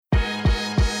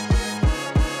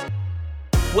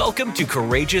Welcome to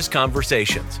Courageous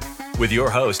Conversations with your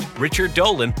host, Richard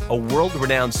Dolan, a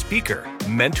world-renowned speaker,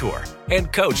 mentor,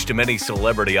 and coach to many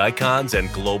celebrity icons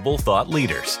and global thought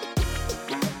leaders.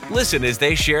 Listen as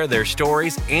they share their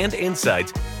stories and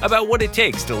insights about what it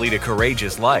takes to lead a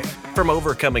courageous life, from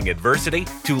overcoming adversity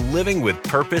to living with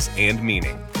purpose and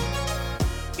meaning.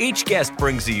 Each guest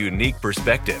brings a unique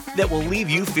perspective that will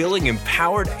leave you feeling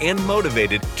empowered and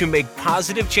motivated to make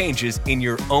positive changes in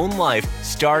your own life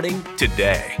starting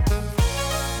today.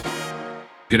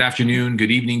 Good afternoon, good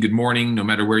evening, good morning, no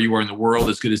matter where you are in the world.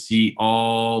 It's good to see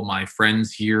all my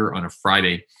friends here on a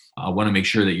Friday. I want to make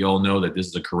sure that you all know that this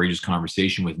is a courageous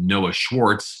conversation with Noah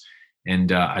Schwartz.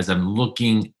 And as I'm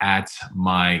looking at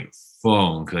my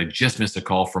phone, because I just missed a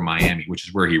call from Miami, which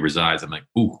is where he resides, I'm like,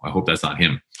 ooh, I hope that's not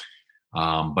him.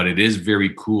 But it is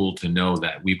very cool to know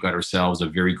that we've got ourselves a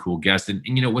very cool guest. And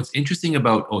you know, what's interesting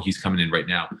about, he's coming in right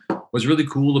now. What's really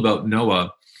cool about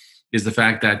Noah is the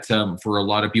fact that for a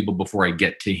lot of people, before I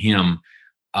get to him,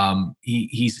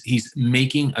 he's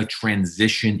making a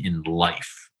transition in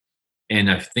life.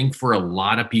 And I think for a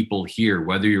lot of people here,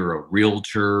 whether you're a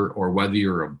realtor or whether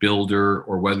you're a builder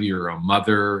or whether you're a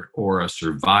mother or a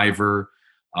survivor,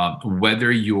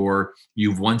 whether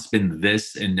you've once been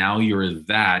this and now you're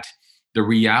that, the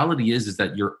reality is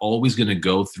that you're always going to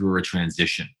go through a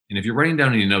transition. And if you're writing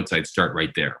down in your notes, I'd start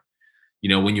right there. You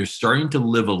know, when you're starting to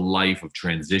live a life of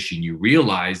transition, you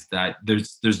realize that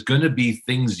there's going to be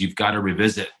things you've got to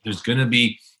revisit. There's going to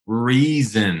be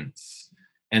reasons,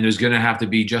 and there's going to have to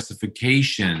be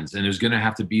justifications, and there's going to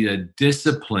have to be a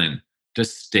discipline to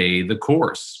stay the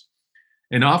course.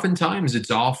 And oftentimes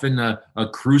it's often a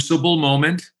crucible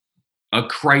moment, a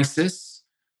crisis,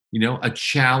 you know, a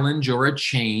challenge or a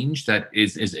change that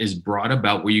is brought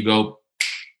about where you go,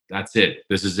 that's it.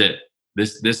 This is it.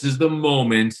 This is the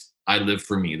moment I live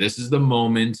for me. This is the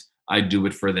moment I do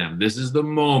it for them. This is the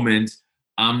moment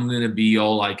I'm going to be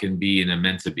all I can be and I'm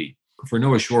meant to be. For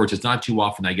Noah Schwartz, it's not too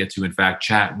often I get to, in fact,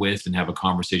 chat with and have a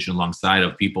conversation alongside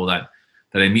of people that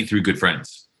I meet through good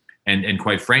friends. And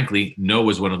quite frankly, Noah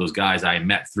is one of those guys I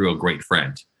met through a great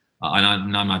friend. And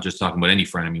I'm not just talking about any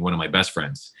friend. I mean, one of my best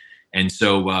friends. And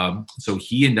so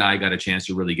he and I got a chance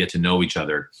to really get to know each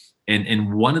other.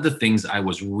 And one of the things I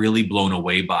was really blown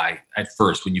away by at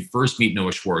first, when you first meet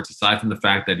Noah Schwartz, aside from the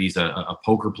fact that he's a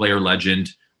poker player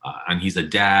legend, and he's a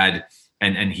dad,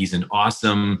 and he's an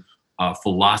awesome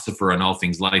philosopher on all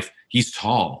things life, he's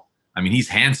tall. I mean, he's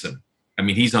handsome. I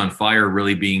mean, he's on fire,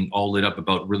 really being all lit up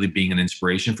about really being an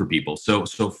inspiration for people. So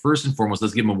first and foremost,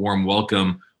 let's give him a warm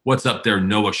welcome. What's up there,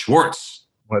 Noah Schwartz?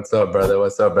 What's up, brother?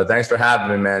 What's up, brother? Thanks for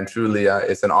having me, man. Truly,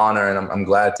 it's an honor, and I'm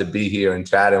glad to be here and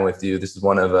chatting with you. This is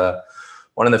one of the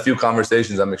few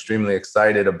conversations I'm extremely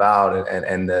excited about,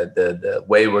 and the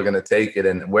way we're going to take it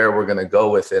and where we're going to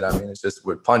go with it. I mean, it's just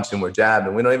we're punching, we're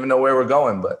jabbing. We don't even know where we're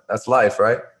going, but that's life,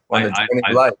 right?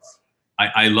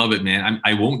 I love it, man.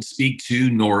 I won't speak to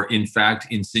nor, in fact,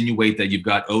 insinuate that you've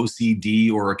got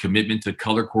OCD or a commitment to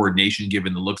color coordination,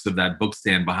 given the looks of that book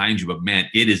stand behind you. But man,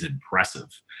 it is impressive.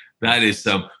 That is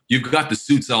you've got the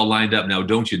suits all lined up now,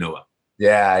 don't you, Noah?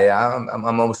 Yeah. I'm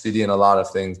OCD in a lot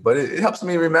of things, but it helps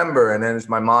me remember. And then it's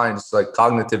my mind. It's like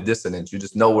cognitive dissonance. You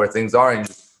just know where things are and you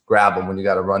just grab them when you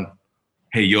got to run.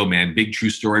 Hey, yo, man, big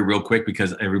true story real quick,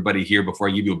 because everybody here, before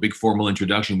I give you a big formal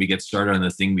introduction, we get started on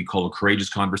this thing we call a courageous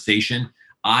conversation.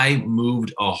 I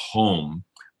moved a home.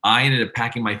 I ended up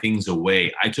packing my things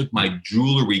away. I took my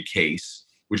jewelry case,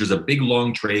 which is a big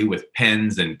long tray with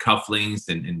pens and cufflinks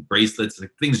and bracelets,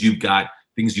 like things you've got,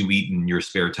 things you eat in your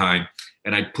spare time.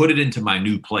 And I put it into my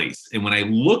new place. And when I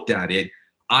looked at it,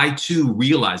 I too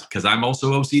realized, because I'm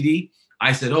also OCD,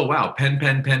 I said, oh, wow,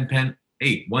 pen.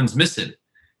 Hey, one's missing.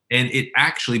 And it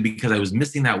actually, because I was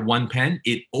missing that one pen,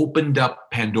 it opened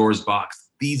up Pandora's box.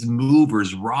 These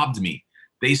movers robbed me.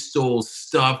 They stole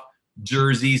stuff,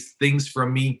 jerseys, things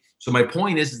from me. So my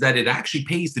point is that it actually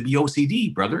pays to be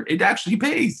OCD, brother. It actually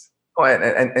pays. Oh,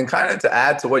 and kind of to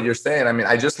add to what you're saying, I mean,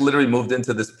 I just literally moved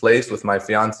into this place with my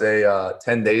fiance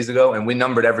 10 days ago, and we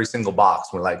numbered every single box.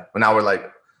 We're like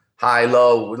high,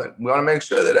 low. We want to make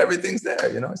sure that everything's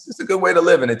there. You know, it's just a good way to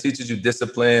live, and it teaches you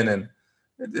discipline, and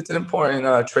it's an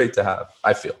important trait to have,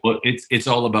 I feel. Well, it's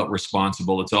all about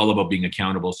responsible. It's all about being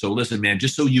accountable. So listen, man,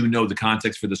 just so you know the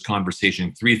context for this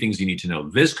conversation, 3 things you need to know.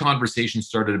 This conversation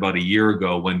started about a year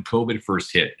ago when COVID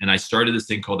first hit. And I started this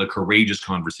thing called a courageous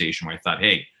conversation where I thought,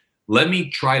 hey, let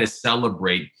me try to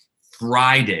celebrate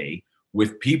Friday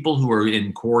with people who are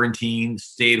in quarantine,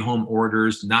 stay-at-home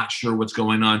orders, not sure what's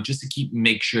going on, just to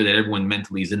make sure that everyone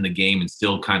mentally is in the game and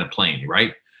still kind of playing,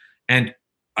 right? And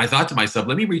I thought to myself,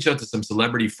 let me reach out to some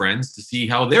celebrity friends to see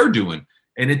how they're doing.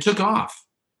 And it took off.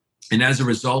 And as a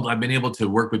result, I've been able to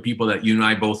work with people that you and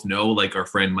I both know, like our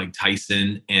friend Mike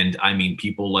Tyson, and I mean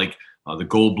people like the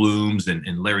Goldblums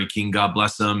and Larry King, God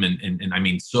bless them, and I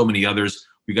mean so many others.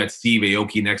 We got Steve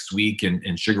Aoki next week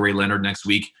and Sugar Ray Leonard next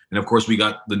week, and of course we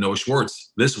got the Noah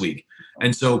Schwartz this week.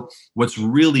 And so what's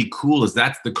really cool is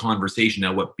that's the conversation.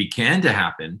 Now, what began to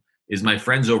happen is my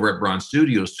friends over at Bronze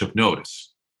Studios took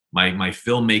notice. My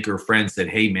filmmaker friend said,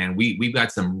 "Hey man, we've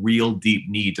got some real deep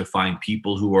need to find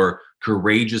people who are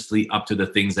courageously up to the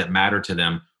things that matter to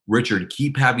them. Richard,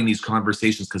 keep having these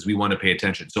conversations because we want to pay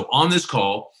attention." So on this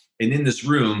call and in this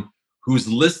room, who's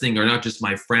listening are not just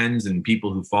my friends and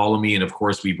people who follow me. And of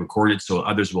course, we've recorded so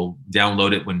others will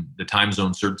download it when the time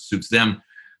zone suits them.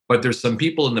 But there's some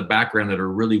people in the background that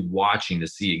are really watching to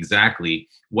see exactly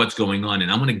what's going on.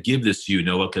 And I'm going to give this to you,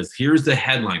 Noah, because here's the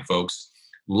headline, folks.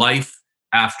 Life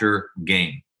after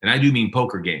game. And I do mean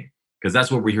poker game, because that's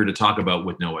what we're here to talk about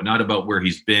with Noah, not about where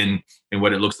he's been and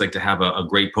what it looks like to have a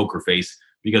great poker face,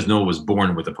 because Noah was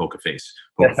born with a poker face,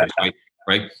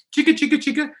 right? Chica, chica,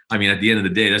 chica. I mean, at the end of the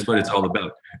day, that's what it's all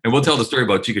about. And we'll tell the story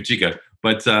about chica, chica,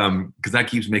 but because that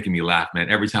keeps making me laugh, man.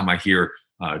 Every time I hear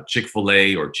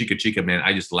Chick-fil-A or chica, chica, man,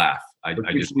 I just laugh. It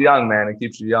keeps you young, man. It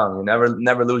keeps you young. You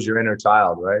never lose your inner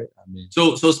child, right? I mean,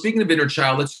 so speaking of inner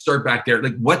child, let's start back there.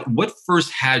 Like, what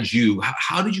first had you?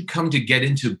 How did you come to get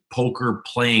into poker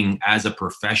playing as a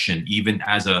profession, even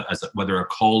as a whether a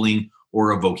calling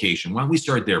or a vocation? Why don't we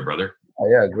start there, brother? Oh,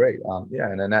 yeah, great.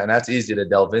 And that's easy to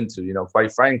delve into. You know,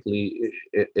 quite frankly,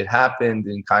 it happened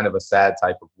in kind of a sad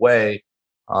type of way.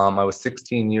 I was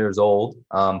 16 years old,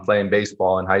 playing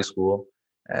baseball in high school.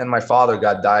 And my father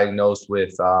got diagnosed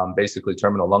with basically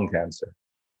terminal lung cancer.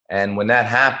 And when that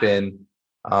happened,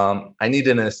 I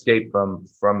needed an escape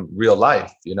from real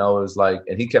life. You know, it was like,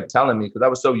 and he kept telling me, because I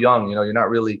was so young, you know, you're not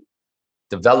really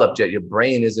developed yet. Your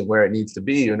brain isn't where it needs to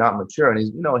be. You're not mature. And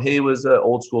he's, you know, he was an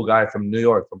old school guy from New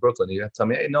York, from Brooklyn. He'd tell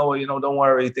me, "Hey, Noah, you know, don't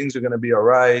worry. Things are going to be all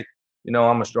right. You know,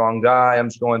 I'm a strong guy. I'm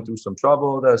just going through some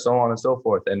trouble," so on and so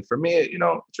forth. And for me, you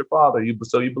know, it's your father.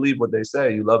 So you believe what they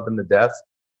say. You love them to death.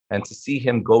 And to see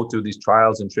him go through these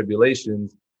trials and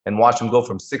tribulations and watch him go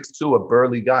from 6'2", a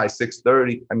burly guy,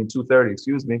 230,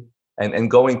 excuse me,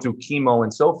 and going through chemo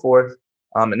and so forth.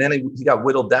 And then he got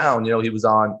whittled down. You know, he was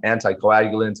on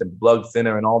anticoagulants and blood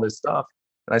thinner and all this stuff.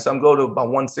 And I saw him go to about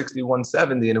 160,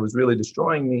 170, and it was really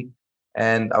destroying me.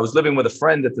 And I was living with a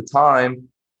friend at the time,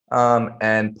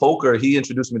 and poker, he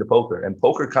introduced me to poker. And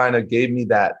poker kind of gave me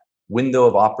that window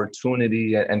of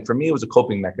opportunity. And for me, it was a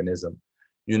coping mechanism.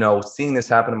 You know, seeing this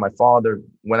happen to my father,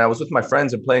 when I was with my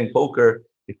friends and playing poker,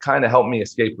 it kind of helped me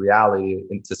escape reality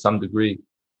to some degree.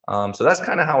 So that's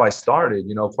kind of how I started,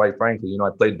 you know, quite frankly. You know,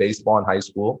 I played baseball in high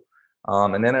school.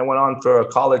 And then I went on for a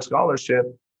college scholarship.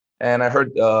 And I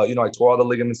heard, you know, I tore all the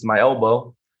ligaments in my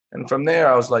elbow. And from there,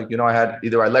 I was like, you know,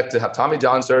 I like to have Tommy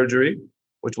John surgery,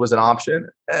 which was an option.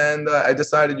 And I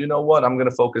decided, you know what, I'm going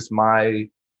to focus my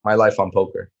life on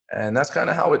poker. And that's kind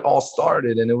of how it all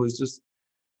started. And it was just,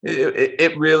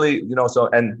 it really, you know,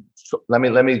 let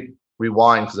me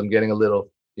rewind, because I'm getting a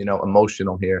little, you know,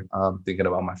 emotional here, thinking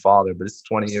about my father, but it's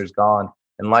 20 years gone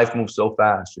and life moves so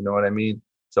fast. You know what I mean?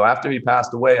 So after he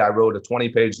passed away, I wrote a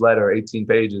 20-page letter, 18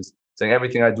 pages, saying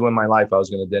everything I do in my life, I was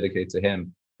going to dedicate to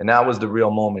him. And that was the real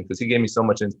moment, because he gave me so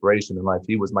much inspiration in life.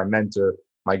 He was my mentor,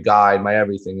 my guide, my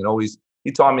everything. And always,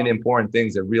 he taught me the important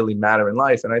things that really matter in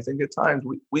life. And I think at times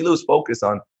we lose focus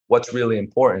on what's really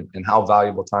important and how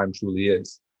valuable time truly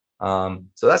is.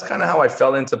 So that's kind of how I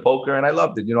fell into poker, and I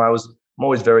loved it. You know, I'm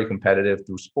always very competitive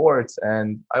through sports,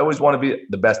 and I always want to be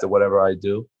the best at whatever I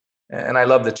do. And I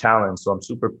love the challenge. So I'm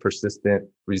super persistent,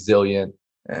 resilient,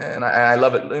 and I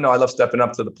love it. You know, I love stepping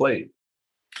up to the plate.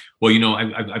 Well, you know,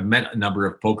 I've met a number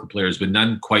of poker players, but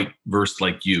none quite versed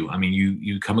like you. I mean,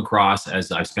 you come across,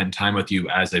 as I've spent time with you,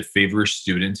 as a feverish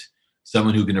student,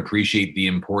 someone who can appreciate the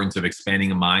importance of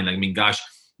expanding a mind. I mean, gosh,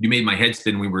 you made my head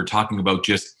spin when we were talking about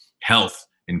just health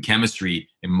and chemistry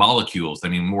and molecules. I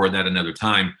mean, more of that another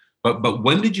time. But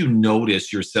when did you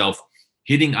notice yourself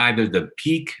hitting either the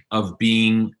peak of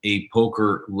being a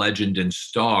poker legend and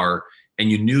star,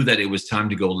 and you knew that it was time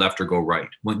to go left or go right?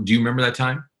 Do you remember that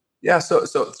time? Yeah. So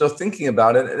thinking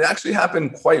about it, it actually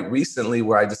happened quite recently,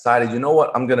 where I decided, you know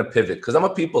what, I'm going to pivot, because I'm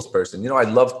a people's person. You know, I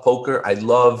love poker. I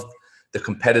love the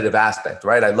competitive aspect,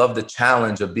 right? I love the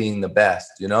challenge of being the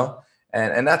best, you know?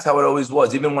 And that's how it always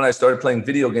was. Even when I started playing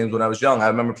video games when I was young, I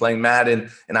remember playing Madden,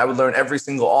 and I would learn every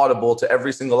single audible to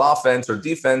every single offense or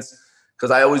defense, because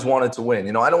I always wanted to win.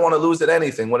 You know, I don't want to lose at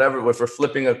anything, whatever. If we're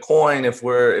flipping a coin, if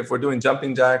we're doing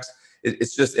jumping jacks,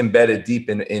 it's just embedded deep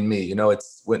in me. You know,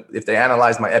 it's if they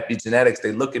analyze my epigenetics,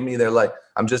 they look at me, they're like,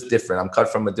 I'm just different. I'm cut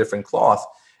from a different cloth.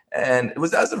 And it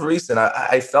was as of recent,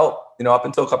 I felt, up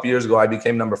until a couple of years ago, I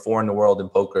became number 4 in the world in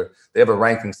poker. They have a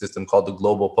ranking system called the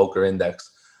Global Poker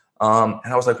Index. And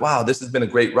I was like, wow, this has been a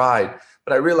great ride.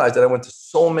 But I realized that I went to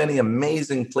so many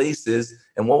amazing places.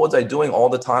 And what was I doing all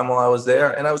the time while I was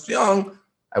there? And I was young.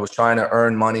 I was trying to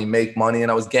earn money, make money,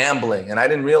 and I was gambling. And I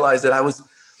didn't realize that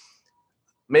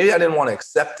maybe I didn't want to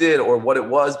accept it or what it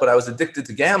was, but I was addicted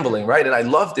to gambling, right? And I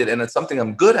loved it. And it's something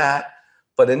I'm good at.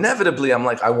 But inevitably, I'm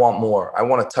like, I want more. I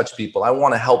want to touch people. I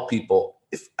want to help people.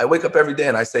 If I wake up every day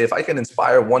and I say, if I can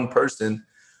inspire one person,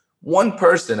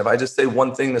 if I just say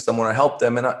one thing to someone or help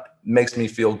them, and it makes me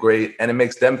feel great and it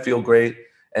makes them feel great.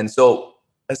 And so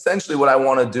essentially what I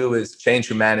want to do is change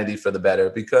humanity for the better,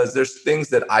 because there's things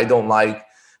that I don't like,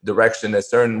 direction, there's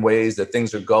certain ways that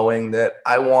things are going that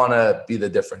I want to be the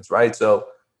difference, right? So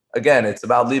again, it's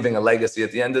about leaving a legacy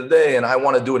at the end of the day, and I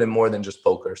want to do it in more than just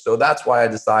poker. So that's why I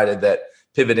decided that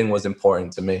pivoting was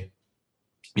important to me.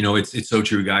 It's so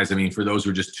true, guys. I mean, for those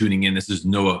who are just tuning in, this is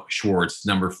Noah Schwartz,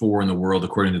 number 4 in the world,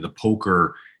 according to the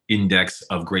Poker Index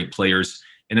of Great Players.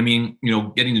 And I mean,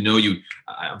 getting to know you,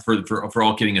 for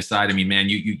all kidding aside, I mean, man,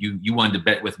 you wanted to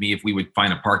bet with me if we would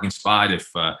find a parking spot,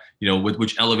 if with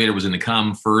which elevator was going to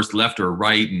come first, left or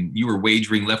right, and you were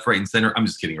wagering left, right, and center. I'm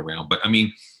just kidding around, but I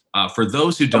mean, for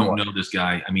those who don't know this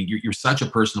guy, I mean, you're such a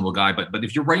personable guy. But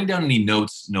if you're writing down any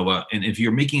notes, Noah, and if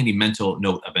you're making any mental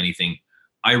note of anything,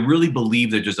 I really believe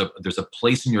that there's a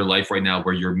place in your life right now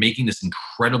where you're making this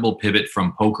incredible pivot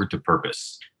from poker to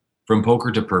purpose,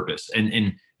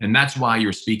 and that's why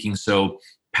you're speaking so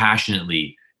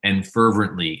passionately and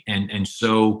fervently and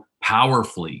so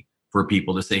powerfully for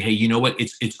people to say, hey, you know what?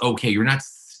 It's okay. You're not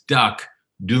stuck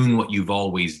doing what you've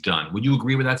always done. Would you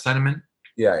agree with that sentiment?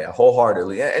 Yeah,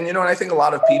 wholeheartedly. And and I think a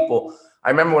lot of people,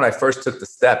 I remember when I first took the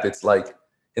step, it's like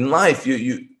in life,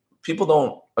 people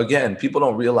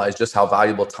don't realize just how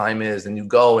valuable time is. And you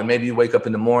go and maybe you wake up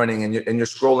in the morning and you're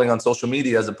scrolling on social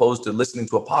media as opposed to listening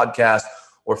to a podcast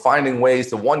or finding ways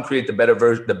to, one, create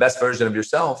the best version of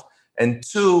yourself, and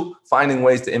 2, finding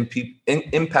ways to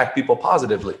impact people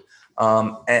positively.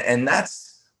 And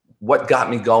that's what got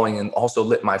me going and also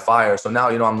lit my fire. So now,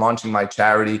 I'm launching my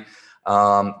charity,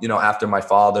 after my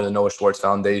father, the Noah Schwartz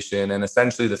Foundation. And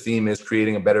essentially the theme is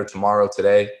creating a better tomorrow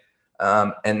today.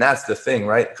 And that's the thing,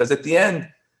 right? Because at the end,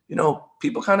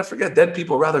 people kind of forget dead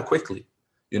people rather quickly,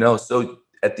 so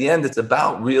at the end, it's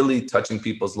about really touching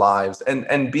people's lives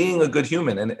and being a good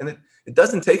human. And it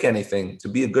doesn't take anything to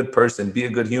be a good person, be a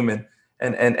good human,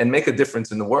 and make a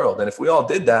difference in the world. And if we all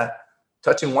did that,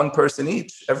 touching one person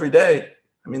each every day,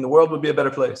 I mean, the world would be a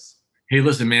better place. Hey,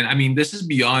 listen, man, I mean, this is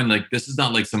beyond this is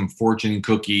not like some fortune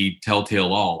cookie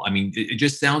telltale all. I mean, it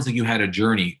just sounds like you had a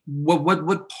journey.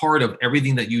 What part of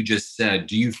everything that you just said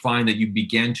do you find that you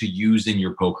began to use in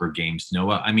your poker games,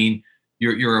 Noah? I mean,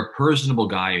 you're a personable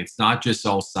guy. It's not just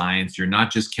all science. You're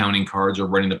not just counting cards or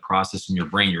running the process in your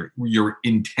brain. You're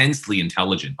intensely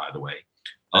intelligent, by the way.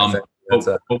 But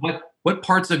what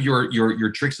parts of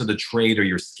your tricks of the trade or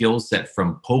your skill set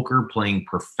from poker playing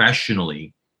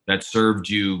professionally that served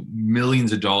you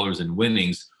millions of dollars in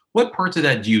winnings, what parts of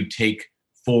that do you take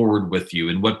forward with you,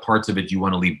 and what parts of it do you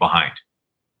want to leave behind?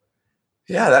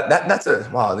 Yeah, that's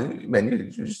wow, man.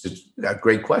 You just got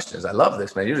great questions. I love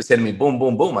this, man. You're just hitting me, boom,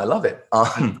 boom, boom. I love it.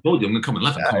 I told you I'm gonna come and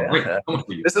left. Coming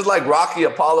for you. This is like Rocky,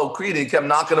 Apollo Creed. He kept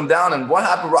knocking him down, and what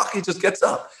happened? Rocky just gets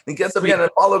up. He gets up again, and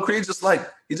Apollo Creed just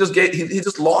he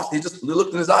just lost. He just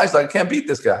looked in his eyes like, I can't beat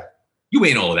this guy. You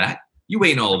ain't all of that.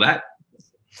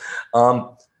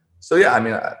 So yeah, I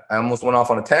mean, I almost went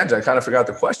off on a tangent. I kind of forgot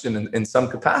the question in some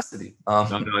capacity.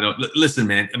 No. Listen,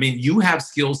 man. I mean, you have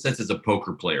skill sets as a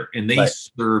poker player, and they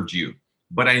served you.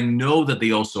 But I know that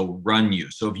they also run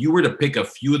you. So if you were to pick a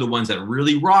few of the ones that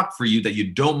really rock for you, that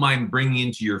you don't mind bringing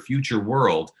into your future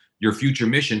world, your future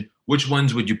mission, which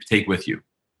ones would you take with you?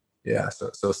 Yeah.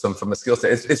 So some from a skill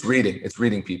set, it's reading. It's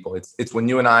reading people. It's when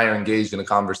you and I are engaged in a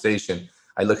conversation.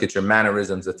 I look at your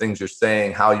mannerisms, the things you're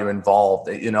saying, how you're involved,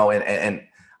 and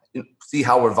see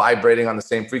how we're vibrating on the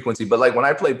same frequency. But like when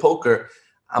I play poker,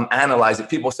 I'm analyzing.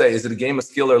 People say, is it a game of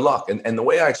skill or luck? And the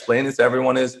way I explain it to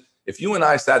everyone is, if you and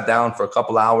I sat down for a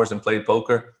couple hours and played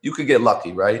poker, you could get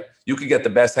lucky, right? You could get the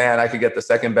best hand. I could get the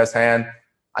second best hand.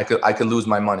 I could lose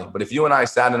my money. But if you and I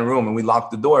sat in a room and we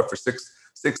locked the door for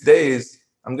six days,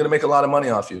 I'm going to make a lot of money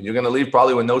off you. You're going to leave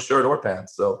probably with no shirt or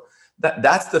pants. So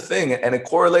that's the thing. And it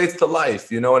correlates to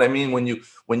life. You know what I mean?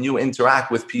 When you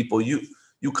interact with people,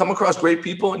 you come across great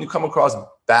people and you come across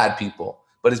bad people,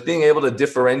 but it's being able to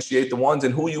differentiate the ones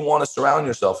and who you want to surround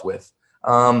yourself with.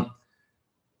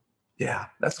 Yeah,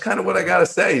 that's kind of what I got to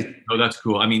say. Oh, that's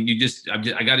cool. I mean,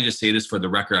 I got to just say this for the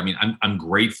record. I mean, I'm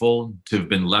grateful to have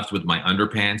been left with my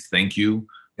underpants. Thank you.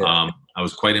 Yeah. I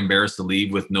was quite embarrassed to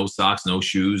leave with no socks, no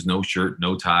shoes, no shirt,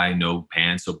 no tie, no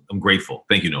pants. So I'm grateful.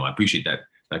 Thank you, Noah. I appreciate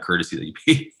that courtesy that you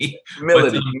paid me.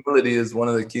 Humility. Humility is one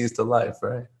of the keys to life,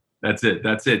 right? That's it.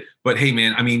 That's it. But hey,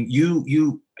 man, I mean,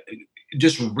 you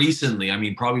just recently, I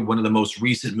mean, probably one of the most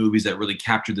recent movies that really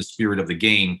captured the spirit of the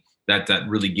game, that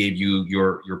really gave you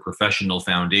your professional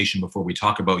foundation before we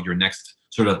talk about your next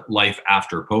sort of life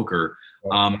after poker.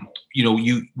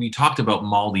 We talked about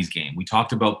Molly's Game. We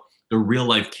talked about the real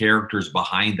life characters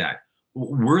behind that.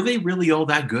 Were they really all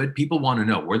that good? People want to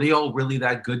know. Were they all really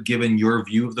that good given your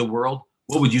view of the world?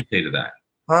 What would you say to that?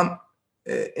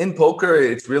 In poker,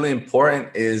 it's really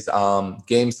important is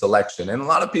game selection. And a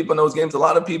lot of people in those games, a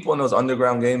lot of people in those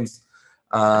underground games,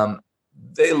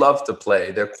 they love to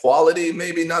play. Their quality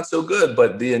maybe not so good,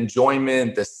 but the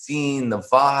enjoyment, the scene, the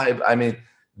vibe. I mean,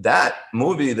 that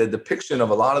movie, the depiction of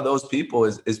a lot of those people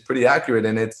is pretty accurate.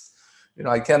 And it's,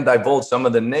 I can't divulge some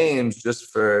of the names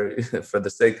just for the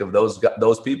sake of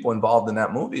those people involved in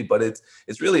that movie. But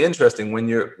it's really interesting when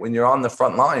you're on the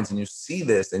front lines and you see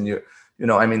this and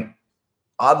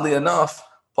oddly enough,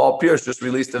 Paul Pierce just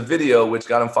released a video which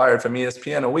got him fired from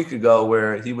ESPN a week ago,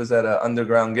 where he was at an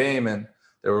underground game and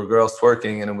there were girls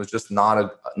twerking, and it was just not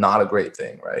a great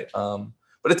thing, right?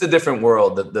 But it's a different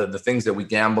world. The things that we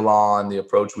gamble on, the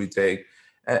approach we take,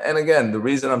 and again, the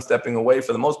reason I'm stepping away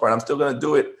for the most part, I'm still going to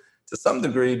do it to some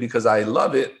degree because I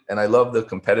love it and I love the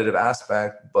competitive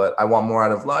aspect, but I want more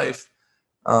out of life.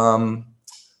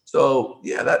 So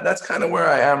yeah, that's kind of where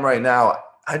I am right now.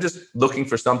 I'm just looking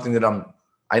for something that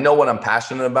I know what I'm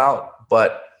passionate about,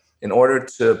 but in order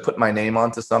to put my name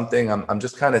onto something, I'm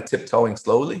just kind of tiptoeing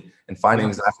slowly and finding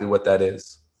exactly what that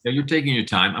is. Yeah, you're taking your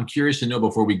time. I'm curious to know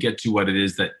before we get to what it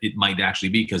is that it might actually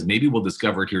be, because maybe we'll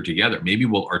discover it here together. Maybe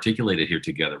we'll articulate it here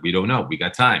together. We don't know. We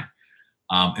got time.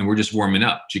 And we're just warming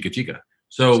up. Chica chica.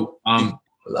 So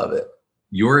love it.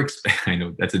 I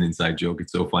know that's an inside joke.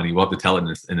 It's so funny. We'll have to tell it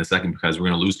in a second because we're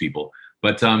going to lose people.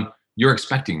 But you're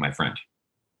expecting, my friend.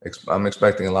 I'm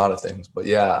expecting a lot of things, but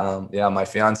my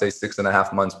fiance is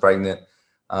 6.5 months pregnant.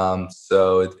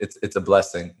 So it's a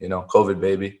blessing, COVID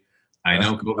baby. I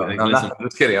know. COVID.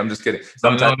 I'm just kidding.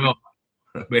 Sometimes, no.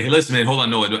 But hey, listen, man, hold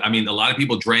on. No, I mean, a lot of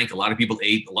people drank, a lot of people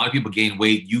ate, a lot of people gained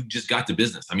weight. You just got to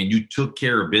business. I mean, you took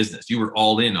care of business. You were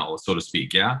all in, so to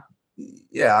speak. Yeah.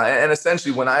 Yeah. And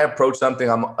essentially when I approach something,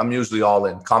 I'm usually all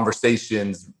in.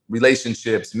 Conversations,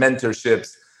 relationships,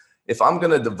 mentorships. If I'm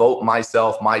going to devote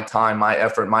myself, my time, my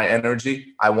effort, my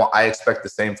energy, I expect the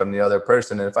same from the other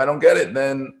person. And if I don't get it,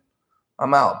 then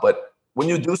I'm out. But when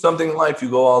you do something in life, you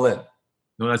go all in.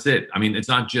 No, that's it. I mean, it's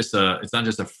not just a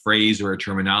phrase or a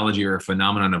terminology or a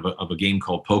phenomenon of a game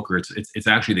called poker. It's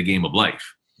actually the game of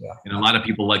life. Yeah. And a lot of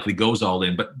people likely goes all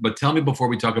in. But tell me before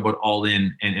we talk about all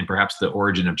in and perhaps the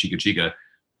origin of Chica Chica,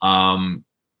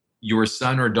 your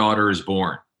son or daughter is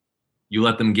born. You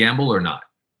let them gamble or not?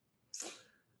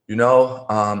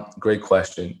 Great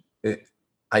question.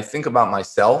 I think about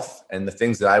myself and the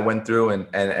things that I went through.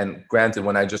 And granted,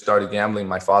 when I just started gambling,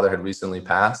 my father had recently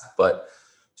passed. But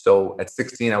so at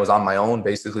 16, I was on my own,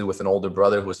 basically with an older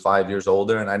brother who was 5 years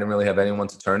older. And I didn't really have anyone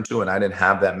to turn to. And I didn't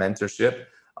have that mentorship.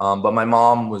 But my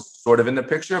mom was sort of in the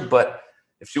picture. But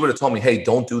if she would have told me, hey,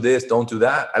 don't do this, don't do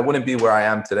that, I wouldn't be where I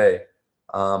am today.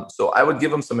 So I would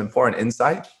give them some important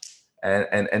insight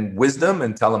and wisdom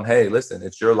and tell them, hey, listen,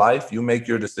 it's your life. You make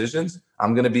your decisions.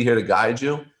 I'm going to be here to guide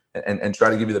you and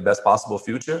try to give you the best possible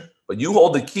future. But you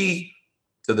hold the key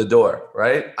to the door,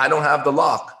 right? I don't have the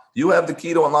lock. You have the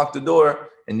key to unlock the door,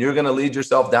 and you're going to lead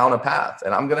yourself down a path.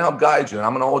 And I'm going to help guide you, and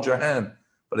I'm going to hold your hand.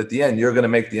 But at the end, you're going to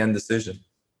make the end decision.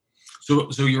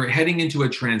 So you're heading into a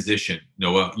transition,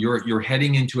 Noah. You're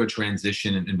heading into a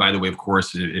transition. And by the way, of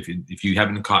course, if you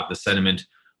haven't caught the sentiment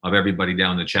of everybody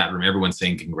down in the chat room, everyone's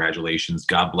saying congratulations,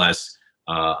 God bless,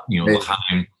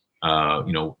 L'chaim,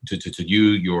 to you,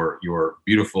 your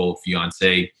beautiful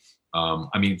fiance.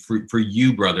 I mean, for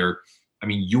you, brother, I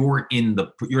mean, you're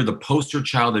the poster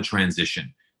child of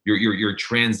transition. You're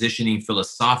transitioning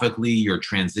philosophically, you're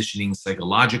transitioning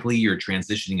psychologically, you're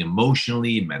transitioning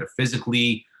emotionally,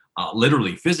 metaphysically,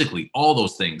 literally, physically, all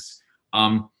those things.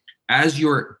 As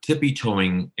you're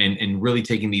tippy-toeing and really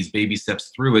taking these baby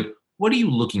steps through it, what are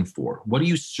you looking for? What are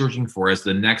you searching for as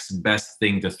the next best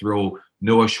thing to throw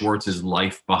Noah Schwartz's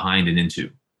life behind and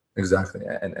into? Exactly.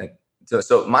 And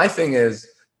so my thing is,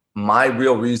 my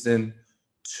real reason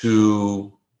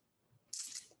to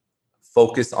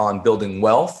focus on building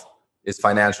wealth is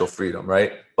financial freedom,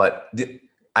 right? But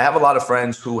I have a lot of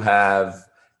friends who have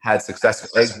had successful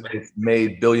exits,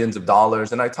 made billions of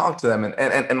dollars, and I talk to them.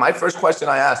 And my first question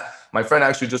I asked, my friend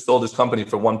actually just sold his company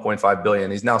for $1.5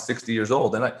 billion. He's now 60 years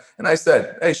old. And I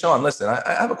said, hey, Sean, listen,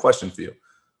 I have a question for you.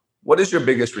 what is your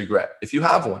biggest regret? If you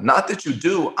have one, not that you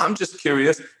do, I'm just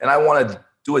curious and I want to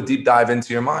do a deep dive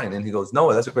into your mind. And he goes,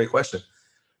 Noah, that's a great question.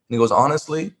 And he goes,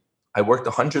 honestly, I worked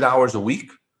 100 hours a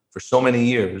week for so many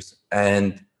years.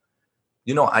 And,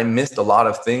 I missed a lot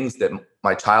of things that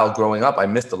my child growing up, I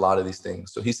missed a lot of these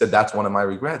things. So he said, that's one of my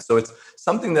regrets. So it's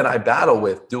something that I battle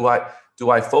with. Do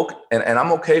I focus? And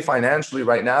I'm okay financially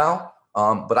right now,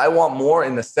 but I want more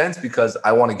in the sense because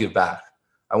I want to give back.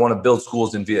 I want to build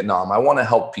schools in Vietnam. I want to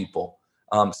help people.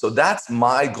 So that's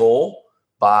my goal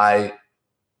by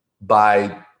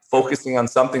focusing on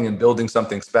something and building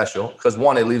something special. Because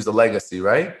one, it leaves a legacy,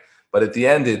 right? But at the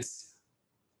end,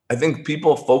 I think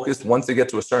people focus once they get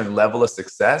to a certain level of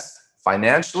success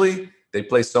financially, they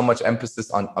place so much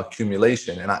emphasis on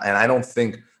accumulation. And I don't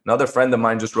think, another friend of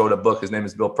mine just wrote a book. His name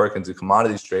is Bill Perkins, a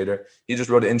commodities trader. He just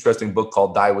wrote an interesting book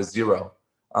called Die with Zero.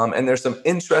 And there's some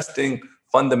interesting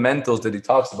fundamentals that he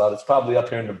talks about. It's probably up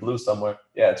here in the blue somewhere.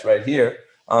 Yeah, it's right here.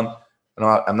 I'm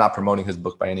not promoting his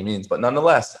book by any means, but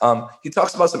nonetheless, he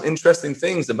talks about some interesting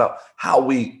things about how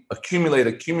we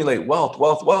accumulate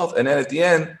wealth. And then at the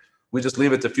end, we just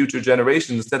leave it to future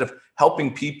generations instead of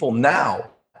helping people now.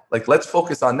 Like, let's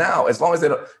focus on now, as long as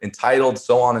they're not entitled,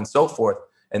 so on and so forth.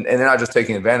 And they're not just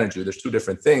taking advantage of you. There's two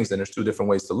different things and there's two different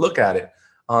ways to look at it.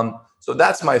 So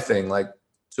that's my thing, like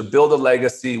to build a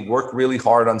legacy, work really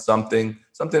hard on something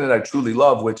that I truly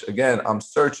love, which again, I'm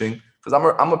searching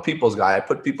because I'm a people's guy. I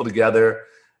put people together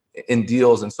in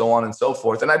deals and so on and so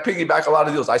forth. And I piggyback a lot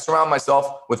of deals. I surround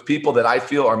myself with people that I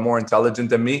feel are more intelligent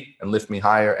than me and lift me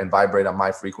higher and vibrate on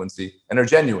my frequency and are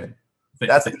genuine.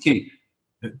 That's the key.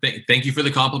 Thank you for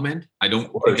the compliment. I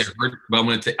don't think I heard, but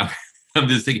I'm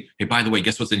just thinking, hey, by the way,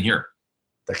 guess what's in here?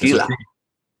 Tequila.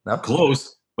 No?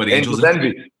 Close, but Angel's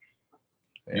Envy.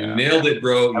 You nailed it,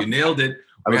 bro. You nailed it.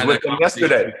 I was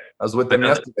with them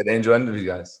yesterday. Angel Envy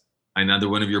guys. Another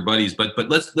one of your buddies. But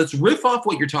let's riff off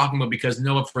what you're talking about, because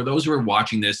Noah, for those who are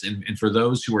watching this and for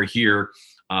those who are here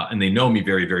and they know me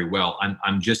very, very well,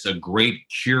 I'm just a great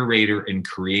curator and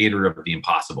creator of the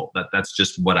impossible. That's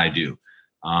just what I do.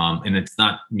 And it's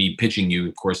not me pitching you.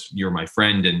 Of course, you're my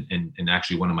friend and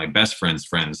actually one of my best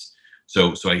friends.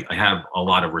 So I have a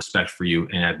lot of respect for you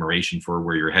and admiration for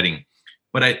where you're heading.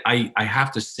 But I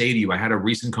have to say to you, I had a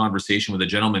recent conversation with a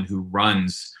gentleman who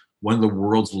runs one of the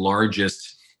world's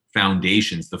largest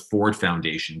foundations, the Ford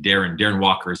Foundation. Darren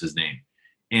Walker is his name.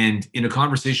 And in a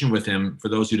conversation with him, for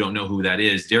those who don't know who that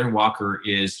is, Darren Walker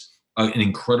is an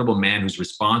incredible man who's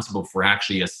responsible for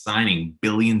actually assigning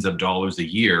billions of dollars a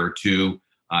year to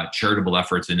charitable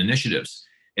efforts and initiatives.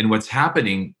 And what's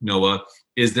happening, Noah,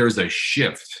 is there's a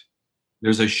shift.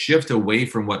 There's a shift away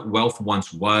from what wealth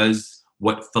once was,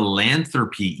 what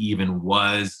philanthropy even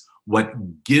was,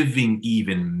 what giving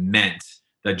even meant.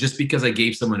 That just because I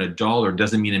gave someone $1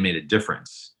 doesn't mean it made a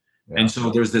difference. Yeah. And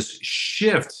so there's this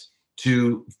shift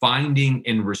to finding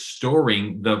and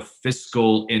restoring the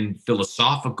fiscal and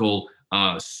philosophical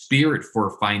spirit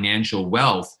for financial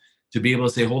wealth, to be able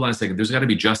to say, hold on a second, there's got to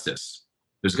be justice.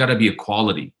 There's got to be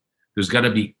equality. There's got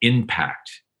to be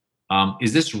impact.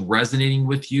 Is this resonating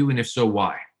with you? And if so,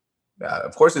 why?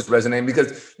 Of course it's resonating,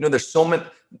 because there's so many.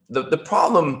 The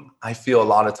problem I feel a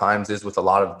lot of times is with a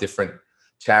lot of different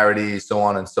charities, so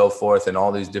on and so forth, and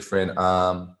all these different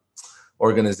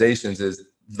organizations, is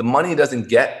the money doesn't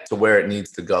get to where it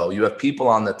needs to go. You have people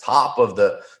on the top of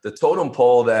the totem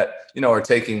pole that are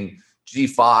taking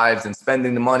G5s and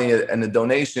spending the money and the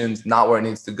donations not where it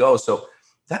needs to go. So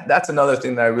that's another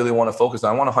thing that I really want to focus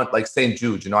on. I want to hunt like St.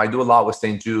 Jude's. I do a lot with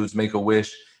St. Jude's,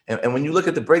 Make-A-Wish. And when you look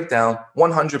at the breakdown,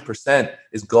 100%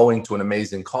 is going to an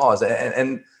amazing cause.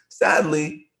 And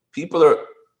sadly, people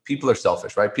are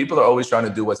selfish, right? People are always trying to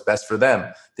do what's best for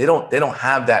them. They don't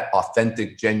have that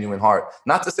authentic, genuine heart.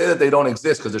 Not to say that they don't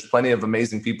exist, because there's plenty of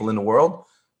amazing people in the world,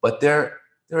 but they're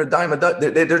a dime a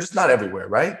dozen. They're just not everywhere,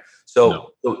 right?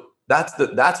 So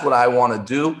that's what I want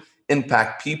to do.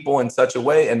 Impact people in such a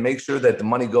way and make sure that the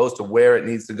money goes to where it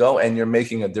needs to go, and you're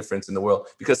making a difference in the world,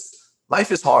 because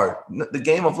life is hard. The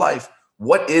game of life.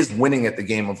 What is winning at the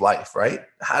game of life, right?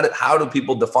 How do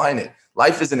people define it?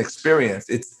 Life is an experience.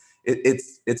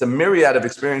 It's a myriad of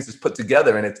experiences put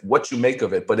together, and it's what you make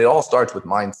of it. But it all starts with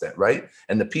mindset, right?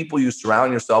 And the people you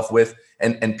surround yourself with,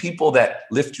 and people that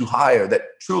lift you higher,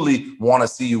 that truly want to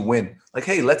see you win. Like,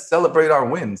 hey, let's celebrate our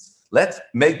wins. Let's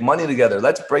make money together.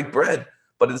 Let's break bread.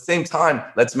 But at the same time,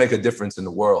 let's make a difference in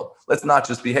the world. Let's not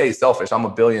just be, hey, selfish, I'm a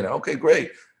billionaire. Okay, great.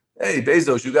 Hey,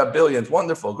 Bezos, you got billions.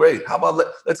 Wonderful. Great. How about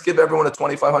let's give everyone a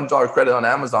 $2,500 credit on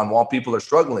Amazon while people are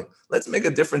struggling. Let's make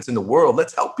a difference in the world.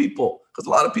 Let's help people, because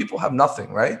a lot of people have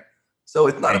nothing, right? So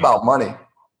it's not about money.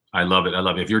 I love it. I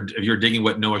love it. If you're digging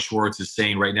what Noah Schwartz is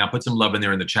saying right now, put some love in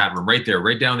there in the chat room, right there,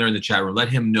 right down there in the chat room. Let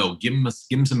him know. Give him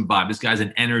some vibe. This guy's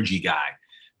an energy guy.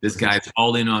 This guy's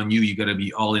all in on you. You got to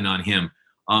be all in on him.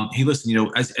 Hey,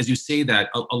 listen. As you say that,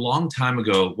 a long time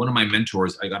ago, one of my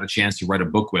mentors, I got a chance to write a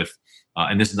book with,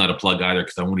 and this is not a plug either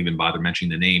because I won't even bother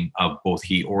mentioning the name of both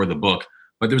he or the book.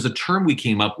 But there's a term we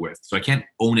came up with, so I can't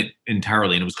own it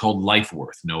entirely, and it was called life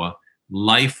worth. Noah,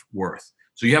 life worth.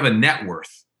 So you have a net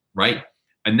worth, right?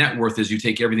 A net worth is you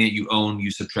take everything that you own,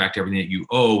 you subtract everything that you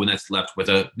owe, and that's left with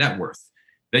a net worth.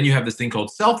 Then you have this thing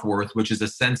called self-worth, which is a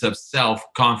sense of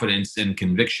self-confidence and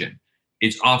conviction.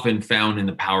 It's often found in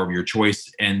the power of your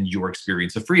choice and your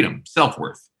experience of freedom,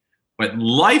 self-worth. But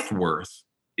life worth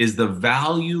is the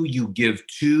value you give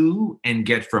to and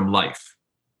get from life.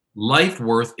 Life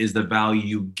worth is the value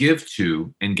you give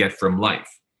to and get from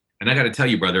life. And I got to tell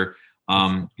you, brother,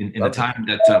 in the time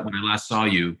that when I last saw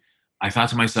you, I thought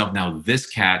to myself, now this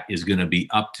cat is going to be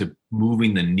up to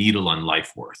moving the needle on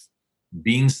life worth.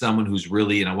 Being someone who's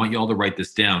really, and I want you all to write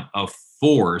this down, a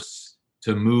force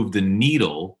to move the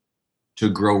needle to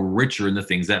grow richer in the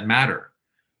things that matter.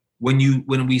 When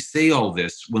we say all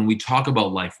this, when we talk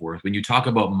about life worth, when you talk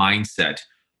about mindset,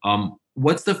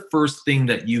 what's the first thing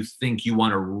that you think you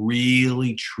want to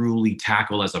really, truly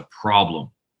tackle as a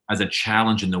problem, as a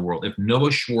challenge in the world? If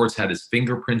Noah Schwartz had his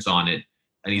fingerprints on it,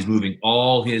 and he's moving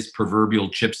all his proverbial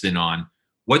chips in on,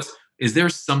 is there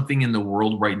something in the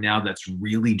world right now that's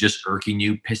really just irking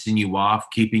you, pissing you off,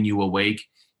 keeping you awake?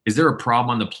 Is there a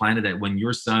problem on the planet that when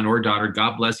your son or daughter,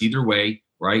 God bless either way,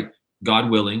 right,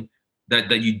 God willing, that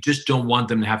you just don't want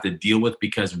them to have to deal with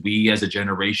because we as a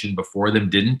generation before them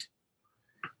didn't?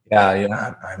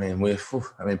 Yeah. I mean,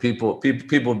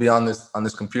 people be on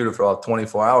this computer for all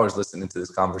 24 hours listening to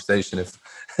this conversation. If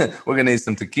we're gonna need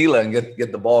some tequila and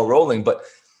get the ball rolling, but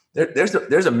there's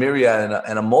a myriad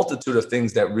and a multitude of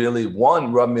things that really,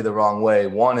 one, rub me the wrong way.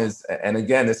 One is, and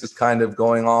again, this is kind of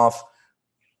going off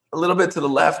a little bit to the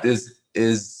left, is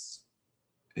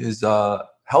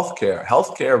healthcare.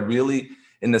 Healthcare really,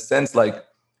 in the sense, like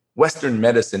Western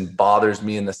medicine bothers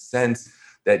me in the sense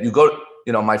that you go.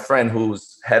 My friend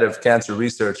who's head of cancer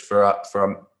research for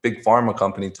a big pharma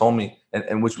company told me,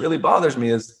 and which really bothers me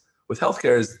is with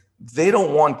healthcare is they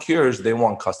don't want cures, they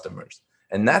want customers.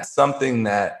 And that's something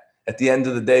that at the end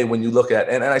of the day, when you look at,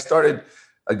 and I started,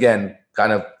 again,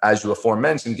 kind of, as you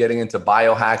aforementioned, getting into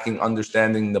biohacking,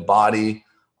 understanding the body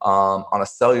on a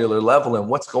cellular level and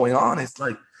what's going on. It's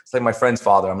like my friend's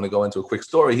father. I'm going to go into a quick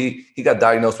story. He got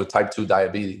diagnosed with type 2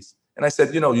 diabetes. And I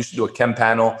said, you should do a chem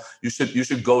panel. You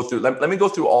should go through, let me go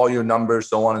through all your numbers,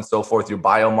 so on and so forth, your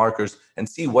biomarkers, and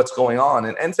see what's going on.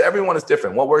 And so everyone is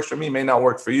different. What works for me may not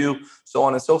work for you, so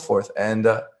on and so forth. And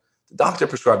the doctor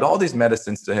prescribed all these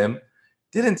medicines to him,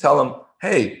 didn't tell him,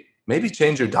 hey, maybe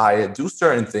change your diet, do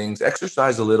certain things,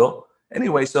 exercise a little.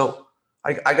 Anyway, so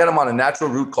I got him on a natural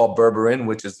route called berberine,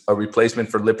 which is a replacement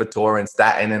for Lipitor and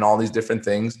statin and all these different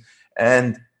things.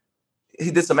 And he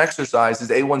did some exercise. His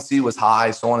A1C was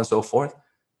high, so on and so forth.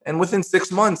 And within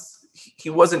 6 months, he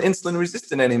wasn't insulin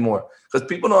resistant anymore. Because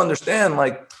people don't understand,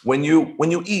 like when you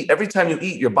eat, every time you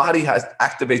eat, your body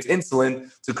activates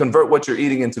insulin to convert what you're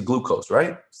eating into glucose,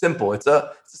 right? Simple. It's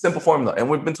a simple formula. And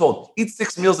we've been told, eat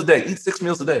 6 meals a day, eat 6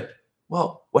 meals a day.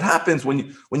 Well, what happens when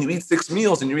you eat 6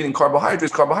 meals and you're eating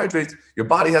carbohydrates, your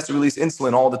body has to release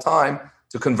insulin all the time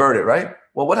to convert it, right?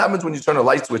 Well, what happens when you turn a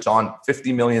light switch on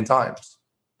 50 million times?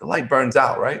 The light burns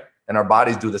out, right? And our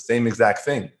bodies do the same exact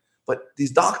thing. But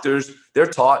these doctors, they're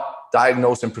taught,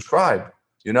 diagnose, and prescribe,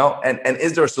 And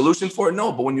is there a solution for it?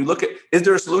 No. But when you look at, is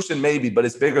there a solution? Maybe, but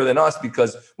it's bigger than us,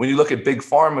 because when you look at big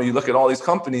pharma, you look at all these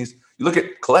companies, you look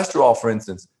at cholesterol, for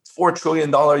instance, it's $4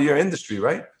 trillion a year industry,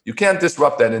 right? You can't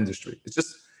disrupt that industry.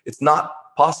 It's not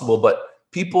possible. But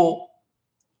people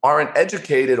aren't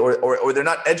educated or they're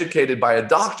not educated by a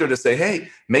doctor to say, hey,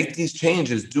 make these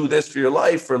changes, do this for your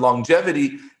life, for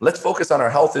longevity. Let's focus on our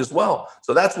health as well.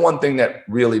 So that's one thing that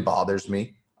really bothers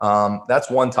me. That's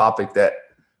one topic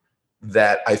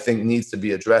that I think needs to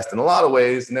be addressed in a lot of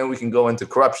ways. And then we can go into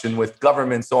corruption with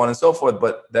government, so on and so forth.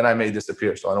 But then I may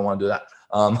disappear, so I don't want to do that.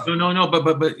 No.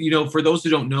 But for those who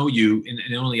don't know you,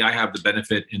 and only I have the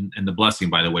benefit and the blessing,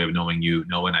 by the way, of knowing you,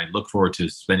 Noah, and I look forward to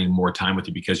spending more time with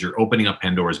you because you're opening up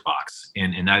Pandora's box.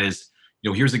 And that is,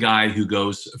 here's a guy who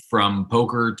goes from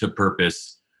poker to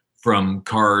purpose, from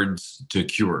cards to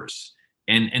cures.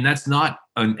 And that's not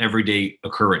an everyday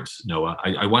occurrence, Noah.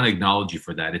 I want to acknowledge you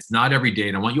for that. It's not every day.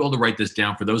 And I want you all to write this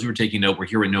down. For those who are taking note, we're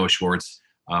here at Noah Schwartz,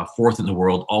 fourth in the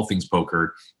world, all things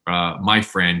poker, my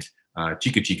friend,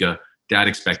 Chica, dad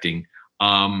expecting.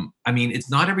 It's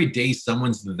not every day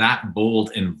someone's that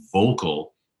bold and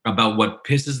vocal about what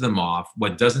pisses them off,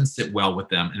 what doesn't sit well with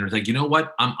them. And they're like, you know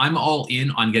what? I'm all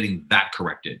in on getting that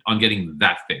corrected, on getting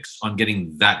that fixed, on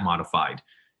getting that modified.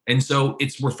 And so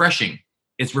it's refreshing.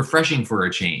 It's refreshing for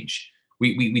a change.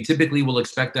 We typically will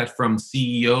expect that from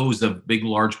CEOs of big,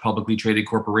 large publicly traded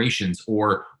corporations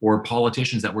or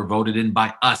politicians that were voted in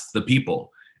by us, the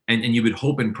people. And you would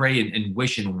hope and pray and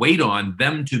wish and wait on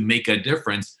them to make a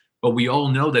difference. But we all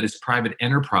know that it's private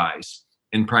enterprise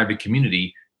and private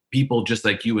community. People just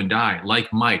like you and I,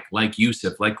 like Mike, like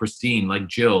Yusuf, like Christine, like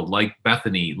Jill, like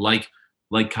Bethany, like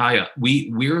Kaya,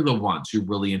 we're the ones who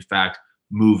really, in fact,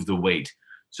 move the weight.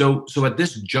 So at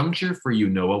this juncture for you,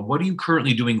 Noah, what are you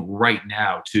currently doing right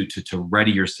now to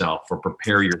ready yourself or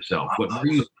prepare yourself? Where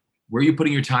are you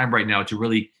putting your time right now to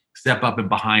really step up and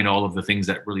behind all of the things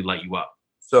that really light you up?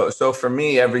 So for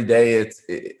me, every day, it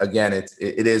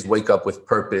is wake up with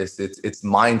purpose. It's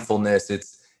mindfulness.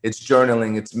 It's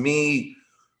journaling. It's me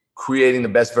creating the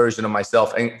best version of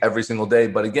myself every single day.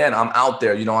 But again, I'm out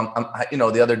there, I'm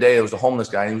the other day, it was a homeless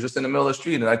guy and he was just in the middle of the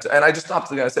street. And I just stopped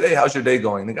the guy. I said, "Hey, how's your day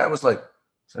going?" And the guy was like,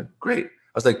 "Great." I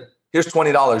was like, "Here's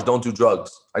 $20. Don't do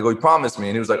drugs." I go, "He promised me."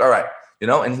 And he was like, "All right."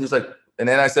 And he was like, and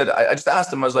then I said, I just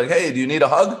asked him, I was like, "Hey, do you need a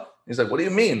hug?" He's like, "What do you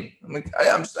mean?" I'm like,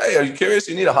 "Hey, are you curious?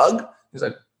 You need a hug?" He's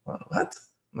like, "What?"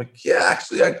 I'm like, "Yeah,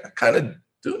 actually, I kind of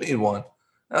do need one."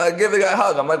 I give the guy a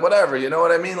hug. I'm like, whatever, you know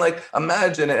what I mean? Like,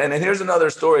 imagine it. And here's another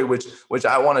story, which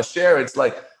I want to share. It's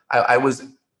like, I was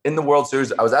in the World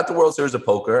Series. I was at the World Series of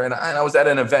Poker and I was at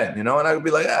an event, and I would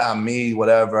be like, me,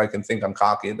 whatever. I can think I'm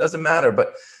cocky. It doesn't matter.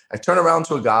 But I turn around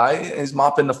to a guy and he's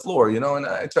mopping the floor, and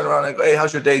I turn around and I go, "Hey,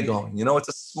 how's your day going?" It's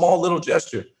a small little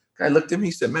gesture. Guy looked at me,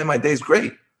 he said, "Man, my day's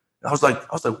great." And I was like,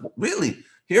 really?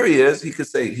 Here he is. He could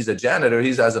say he's a janitor.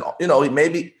 He's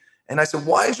maybe. And I said,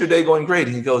 "Why is your day going great?"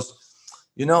 And he goes,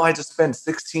 "I just spent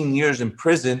 16 years in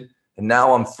prison and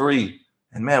now I'm free.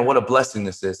 And man, what a blessing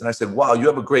this is." And I said, "Wow, you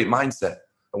have a great mindset."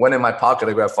 I went in my pocket.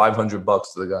 I grabbed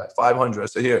 $500 to the guy. 500. I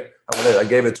said, "Here." I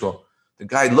gave it to him. The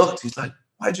guy looked. He's like,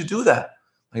 "Why'd you do that?"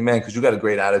 I'm like, "Man, because you got a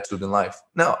great attitude in life."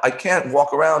 Now, I can't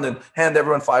walk around and hand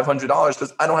everyone $500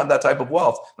 because I don't have that type of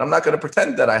wealth. And I'm not going to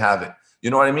pretend that I have it. You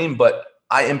know what I mean? But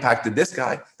I impacted this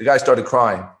guy. The guy started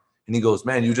crying. And he goes,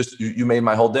 "Man, you made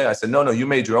my whole day." I said, No, you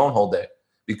made your own whole day.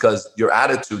 Because your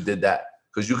attitude did that.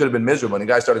 Because you could have been miserable. And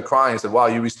the guy started crying and said, "Wow,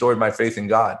 you restored my faith in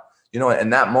God." In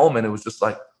that moment, it was just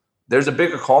like, there's a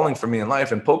bigger calling for me in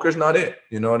life, and poker's not it.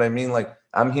 You know what I mean? Like,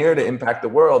 I'm here to impact the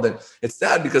world. And it's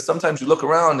sad because sometimes you look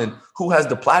around and who has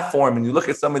the platform, and you look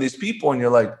at some of these people and you're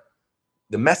like,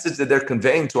 the message that they're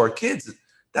conveying to our kids,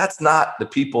 that's not the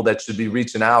people that should be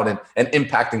reaching out and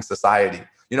impacting society.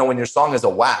 When your song is a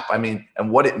WAP,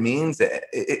 and what it means,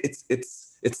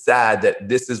 it's sad that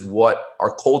this is what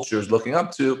our culture is looking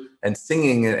up to and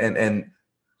singing, and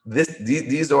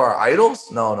these are our idols.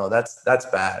 No, that's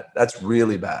bad. That's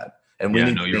really bad. And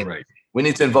you're right. We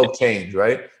need to invoke change,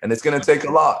 right? And it's going to take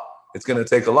a lot. It's going to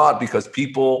take a lot because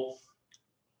people,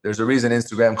 there's a reason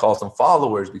Instagram calls them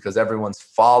followers, because everyone's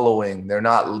following. They're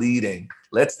not leading.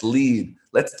 Let's lead.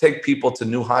 Let's take people to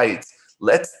new heights.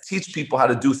 Let's teach people how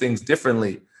to do things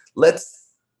differently. Let's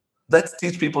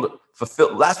teach people to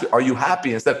fulfill. Last week, are you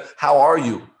happy? Instead of how are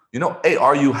you? Hey,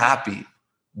 are you happy?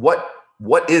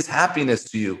 What is happiness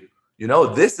to you?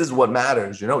 This is what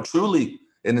matters, truly.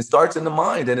 And it starts in the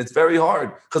mind, and it's very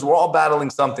hard because we're all battling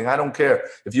something. I don't care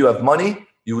if you have money.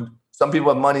 Some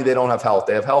people have money, they don't have health.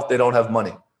 They have health, they don't have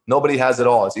money. Nobody has it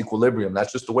all. It's equilibrium.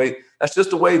 That's just the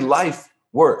way life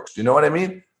works. You know what I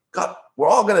mean? God, we're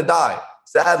all gonna die,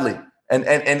 sadly. And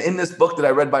in this book that I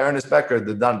read by Ernest Becker,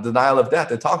 The Denial of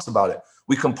Death, it talks about it.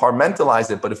 We compartmentalize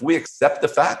it, but if we accept the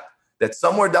fact that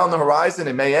somewhere down the horizon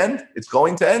it may end, it's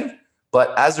going to end.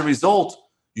 But as a result,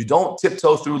 you don't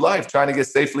tiptoe through life trying to get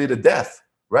safely to death,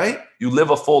 right? You live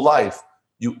a full life.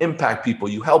 You impact people.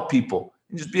 You help people.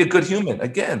 And just be a good human.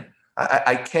 Again,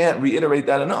 I can't reiterate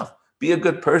that enough. Be a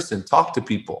good person. Talk to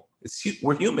people.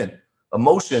 We're human.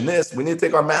 Emotion, we need to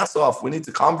take our masks off. We need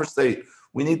to conversate.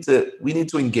 We need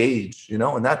to engage,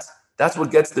 and that's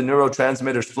what gets the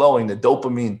neurotransmitters flowing, the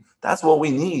dopamine. That's what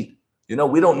we need. We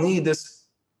don't need this.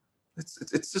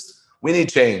 It's just, we need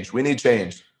change. We need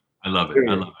change. I love it.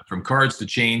 I love it. From cards to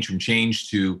change, from change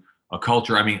to a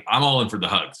culture. I'm all in for the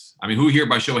hugs. Who here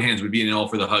by show of hands would be in all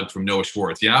for the hugs from Noah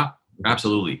Schwartz? Yeah,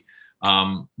 absolutely.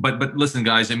 But listen,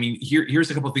 guys,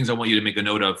 here's a couple of things I want you to make a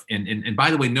note of. And by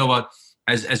the way, Noah,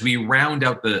 as we round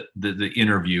out the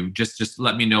interview, just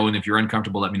let me know. And if you're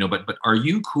uncomfortable, let me know. But are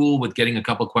you cool with getting a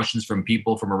couple of questions from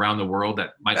people from around the world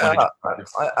that might want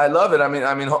to? I love it.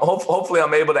 Hopefully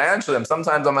I'm able to answer them.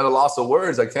 Sometimes I'm at a loss of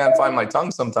words. I can't find my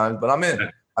tongue sometimes, but I'm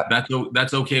in.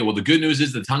 That's okay. Well, the good news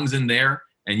is the tongue's in there.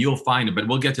 and you'll find it. But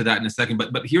we'll get to that in a second.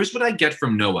 But here's what I get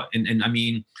from Noah, and I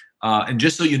mean, and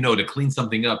just so you know, to clean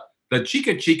something up, the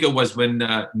Chica Chica was when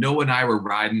Noah and I were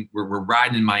riding. We're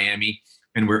riding in Miami,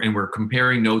 and we're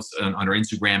comparing notes on our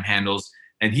Instagram handles.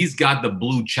 And he's got the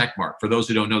blue check mark. For those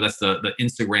who don't know, that's the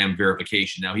Instagram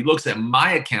verification. Now he looks at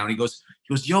my account. He goes,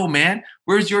 yo, man,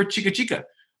 where's your Chica Chica?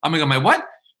 I'm like, my what?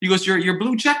 He goes, your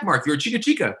blue check mark. You're a Chica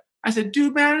Chica. I said,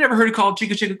 dude, man, I never heard it called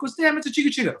Chica Chica. He goes, damn, it's a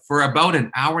Chica Chica. For about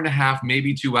an hour and a half,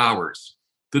 maybe 2 hours,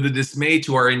 to the dismay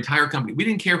to our entire company. We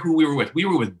didn't care who we were with. We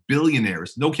were with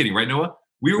billionaires. No kidding, right, Noah?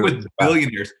 We were with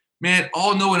billionaires. Man,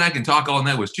 all Noah and I can talk all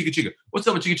night was Chica Chica. What's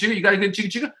up with Chica Chica? You got a good Chica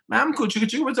Chica? Man, I'm cool, Chica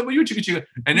Chica. What's up with you, Chica Chica?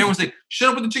 And everyone's like, shut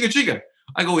up with the Chica Chica.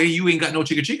 I go, hey, you ain't got no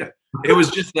Chica Chica. It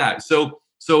was just that. So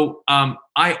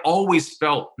I always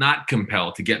felt not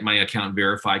compelled to get my account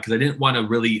verified because I didn't want to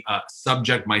really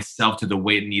subject myself to the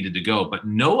way it needed to go. But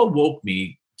Noah woke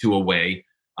me to a way,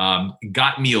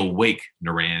 got me awake,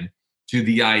 Naran, to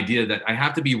the idea that I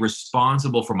have to be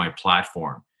responsible for my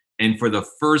platform. And for the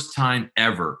first time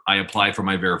ever, I applied for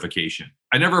my verification.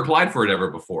 I never applied for it ever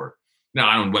before. Now,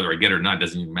 I don't know whether I get it or not. It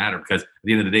doesn't even matter because at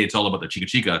the end of the day, it's all about the Chica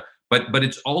Chica. But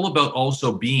it's all about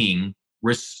also being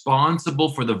responsible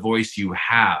for the voice you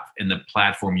have and the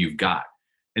platform you've got.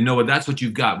 And Noah, that's what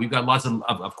you've got. We've got lots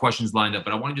of questions lined up,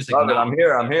 but I want to just say, I'm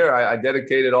here. I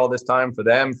dedicated all this time for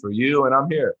them, for you, and I'm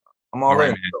here. I'm all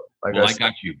in. I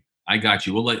got you.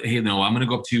 Hey, Noah, I'm going to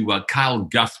go up to Kyle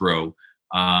Guthrow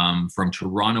from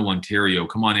Toronto, Ontario.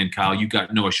 Come on in, Kyle. You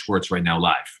got Noah Schwartz right now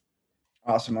live.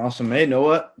 Awesome. Hey,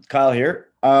 Noah, Kyle here.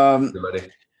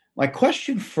 My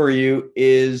question for you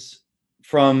is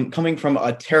coming from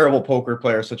a terrible poker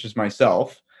player such as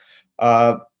myself.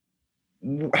 Because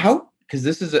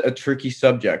this is a tricky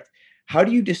subject. How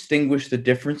do you distinguish the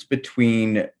difference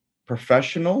between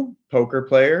professional poker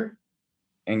player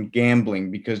and gambling?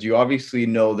 Because you obviously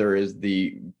know there is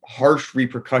the harsh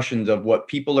repercussions of what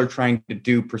people are trying to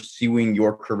do pursuing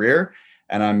your career.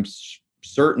 And I'm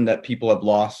certain that people have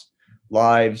lost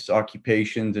lives,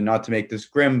 occupations, and not to make this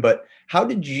grim, but how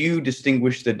did you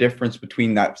distinguish the difference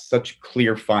between that such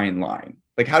clear fine line?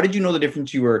 Like, how did you know the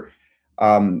difference you were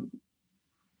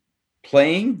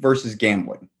playing versus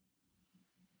gambling?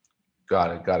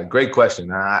 Got it. Great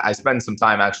question. I spend some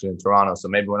time actually in Toronto, so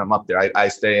maybe when I'm up there, I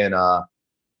stay in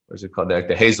what's it called? Like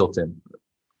the Hazelton.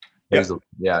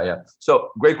 Yeah.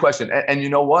 So great question. And you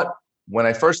know what? When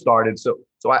I first started, so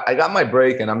I got my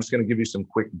break, and I'm just going to give you some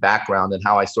quick background and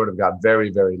how I sort of got very,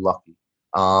 very lucky.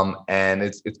 And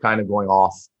it's kind of going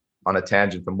off on a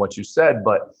tangent from what you said,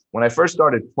 but when I first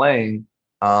started playing,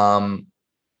 I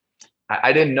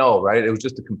didn't know, right? It was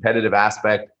just a competitive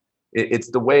aspect. It's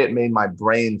the way it made my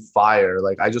brain fire.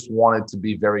 Like I just wanted to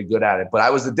be very good at it, but I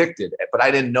was addicted, but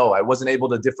I didn't know. I wasn't able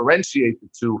to differentiate the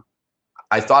two.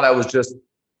 I thought I was just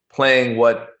playing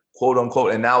what quote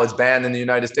unquote, and now it's banned in the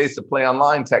United States to play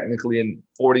online technically in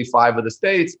 45 of the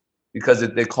states because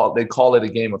they call it a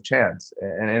game of chance.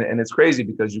 And it's crazy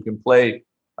because you can play,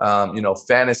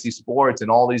 fantasy sports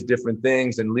and all these different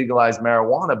things and legalize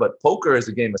marijuana, but poker is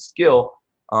a game of skill.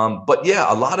 But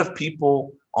yeah, a lot of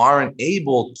people aren't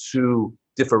able to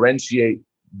differentiate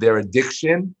their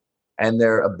addiction and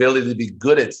their ability to be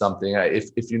good at something,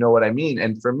 if you know what I mean.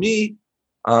 And for me,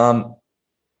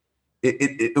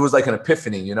 it was like an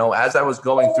epiphany, as I was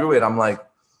going through it, I'm like,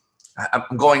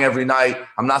 I'm going every night.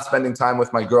 I'm not spending time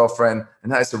with my girlfriend.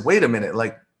 And then I said, wait a minute,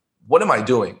 like, what am I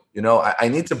doing? I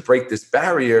need to break this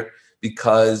barrier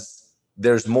because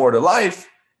there's more to life.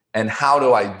 And how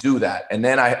do I do that? And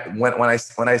then when I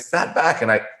sat back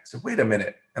and I said, wait a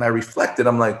minute, and I reflected,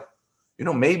 I'm like,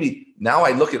 maybe now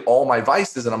I look at all my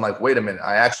vices and I'm like, wait a minute,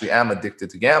 I actually am addicted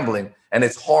to gambling. And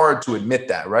it's hard to admit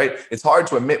that, right? It's hard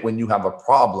to admit when you have a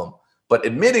problem, but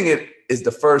admitting it is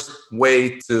the first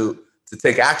way to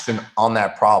take action on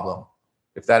that problem.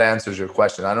 If that answers your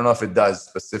question. I don't know if it does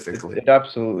specifically. It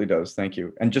absolutely does. Thank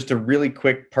you. And just a really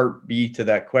quick part B to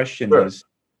that question Sure. is,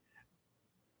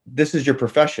 this is your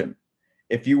profession.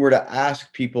 If you were to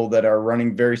ask people that are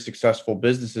running very successful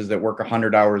businesses that work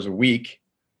 100 hours a week,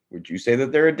 would you say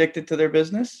that they're addicted to their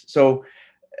business? So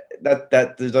that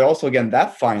there's also, again,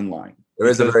 that fine line. There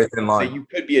is a very thin line. You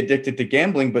could be addicted to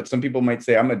gambling, but some people might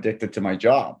say, I'm addicted to my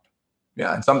job.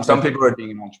 Yeah, and some people are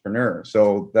being an entrepreneur.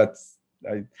 So that's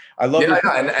I love it.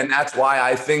 And that's why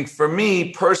I think for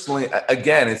me personally,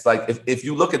 again, it's like if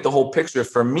you look at the whole picture,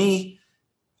 for me,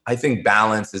 I think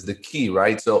balance is the key,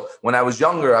 right? So when I was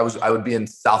younger, I would be in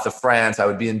south of France, I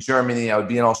would be in Germany, I would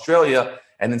be in Australia.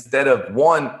 And instead of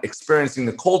experiencing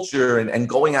the culture and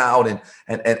going out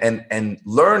and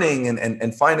learning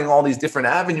and finding all these different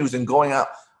avenues and going out,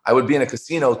 I would be in a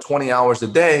casino 20 hours a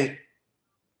day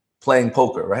playing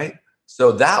poker, right?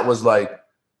 So that was like,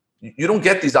 you don't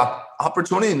get these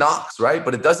opportunity knocks, right?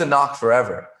 But it doesn't knock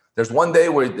forever. There's one day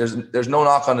where there's no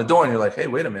knock on the door and you're like, hey,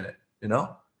 wait a minute, you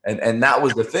know? And that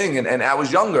was the thing. And I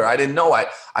was younger. I didn't know. I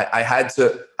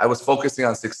was focusing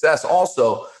on success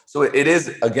also. So it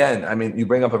is, again, I mean, you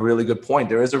bring up a really good point.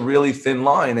 There is a really thin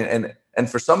line. And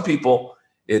for some people,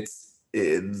 it's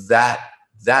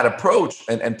that approach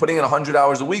and putting in 100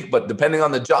 hours a week, but depending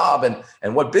on the job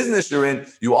and what business you're in,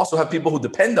 you also have people who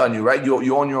depend on you, right?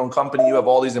 You own your own company, you have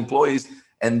all these employees,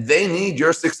 and they need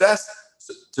your success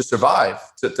to survive,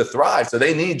 to thrive. So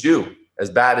they need you as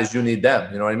bad as you need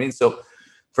them. You know what I mean? So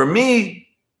for me,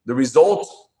 the results,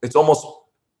 it's almost,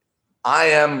 I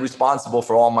am responsible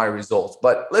for all my results.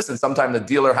 But listen, sometimes the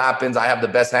dealer happens. I have the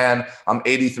best hand. I'm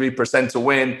 83% to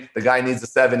win. The guy needs a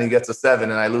 7. He gets a 7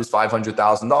 and I lose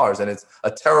 $500,000. And it's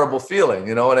a terrible feeling.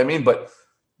 You know what I mean? But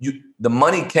the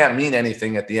money can't mean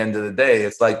anything at the end of the day.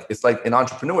 It's like in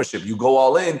entrepreneurship. You go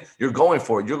all in, you're going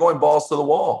for it. You're going balls to the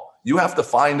wall. You have to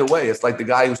find a way. It's like the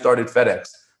guy who started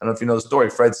FedEx. I don't know if you know the story,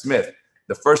 Fred Smith.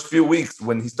 The first few weeks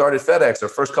when he started FedEx, or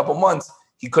first couple months,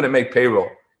 he couldn't make payroll.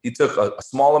 He took a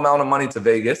small amount of money to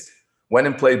Vegas, went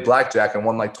and played blackjack and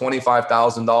won like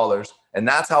 $25,000. And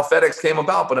that's how FedEx came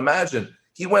about. But imagine,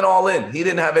 he went all in. He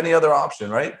didn't have any other option,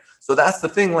 right? So that's the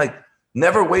thing, like,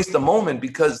 never waste a moment,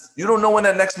 because you don't know when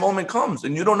that next moment comes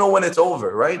and you don't know when it's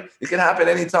over, right? It can happen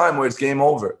anytime where it's game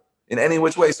over in any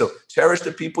which way. So cherish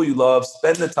the people you love,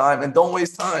 spend the time, and don't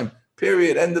waste time,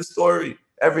 period, end of story.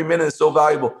 Every minute is so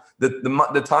valuable.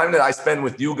 The time that I spend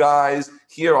with you guys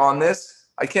here on this,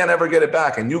 I can't ever get it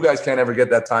back, and you guys can't ever get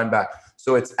that time back.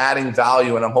 So it's adding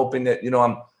value, and I'm hoping that, you know,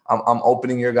 I'm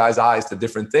opening your guys' eyes to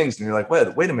different things, and you're like,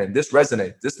 wait a minute, this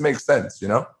resonates, this makes sense, you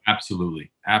know?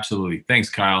 Absolutely. Thanks,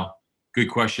 Kyle. Good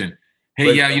question.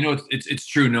 Hey, yeah, you know, it's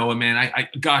true, Noah, man. I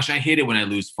hate it when I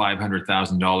lose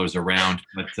 $500,000 around,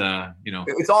 but you know,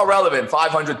 it's all relevant.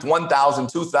 500, 1,000,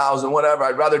 2,000, whatever.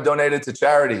 I'd rather donate it to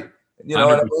charity. You know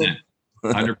 100%,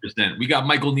 what I mean? 100%. We got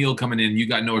Michael Neal coming in. You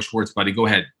got Noah Schwartz, buddy. Go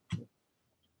ahead.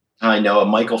 Hi, Noah.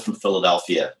 Michael from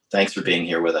Philadelphia. Thanks for being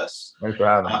here with us. Thanks for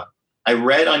having me. I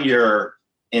read on your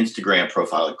Instagram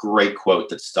profile a great quote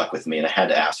that stuck with me, and I had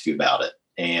to ask you about it.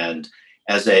 And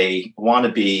as a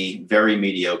wannabe, very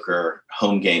mediocre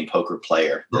home game poker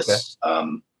player, this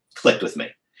clicked with me.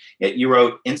 You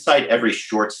wrote, inside every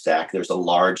short stack, there's a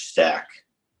large stack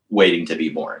waiting to be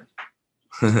born.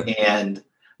 And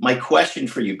my question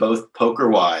for you, both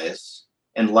poker-wise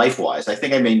and life-wise, I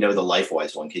think I may know the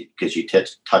life-wise one because you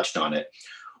touched on it.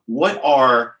 What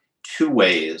are 2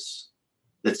 ways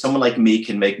that someone like me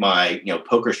can make my, you know,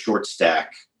 poker short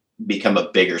stack become a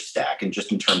bigger stack, and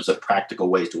just in terms of practical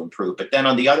ways to improve? But then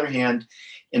on the other hand,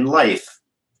 in life,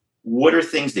 what are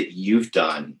things that you've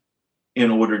done in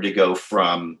order to go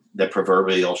from the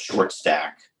proverbial short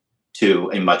stack to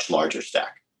a much larger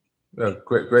stack?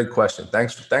 Great question.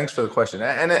 Thanks for the question.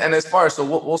 And as far as, so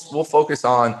we'll focus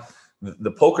on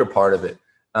the poker part of it.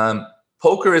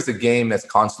 Poker is a game that's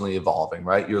constantly evolving,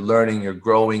 right? You're learning, you're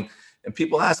growing. And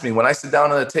people ask me, when I sit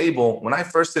down at a table, when I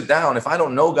first sit down, if I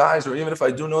don't know guys, or even if I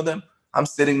do know them, I'm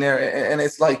sitting there, and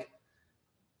it's like,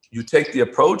 you take the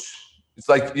approach. It's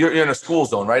like you're in a school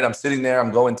zone, right? I'm sitting there,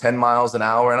 I'm going 10 miles an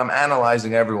hour, and I'm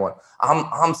analyzing everyone.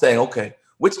 I'm saying, okay,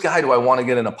 which guy do I want to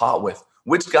get in a pot with?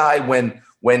 Which guy, when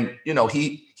you know,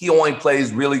 he only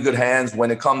plays really good hands, when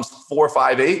it comes 4,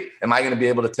 5, 8, am I going to be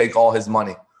able to take all his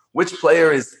money? Which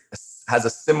player has a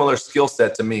similar skill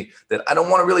set to me that I don't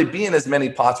want to really be in as many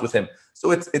pots with him?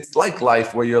 So it's like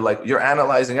life, where you're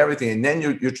analyzing everything, and then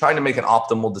you're trying to make an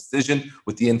optimal decision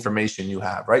with the information you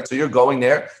have, right? So you're going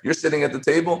there, you're sitting at the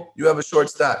table, you have a short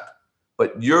stack,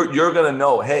 but you're going to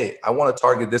know, hey, I want to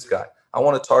target this guy, I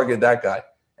want to target that guy,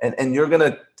 and you're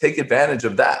going to take advantage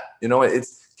of that. You know,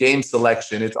 it's game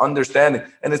selection, it's understanding,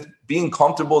 and it's being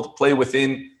comfortable to play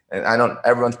within. And I know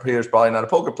everyone's here is probably not a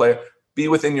poker player. Be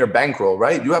within your bankroll,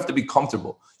 right? You have to be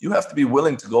comfortable. You have to be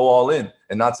willing to go all in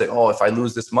and not say, oh, if I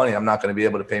lose this money, I'm not going to be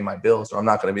able to pay my bills, or I'm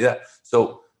not going to be that.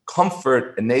 So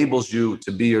comfort enables you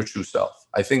to be your true self,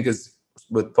 I think, is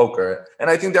with poker. And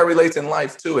I think that relates in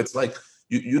life too. It's like,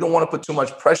 you don't want to put too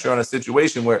much pressure on a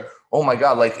situation where, oh my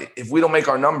God, like if we don't make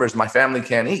our numbers, my family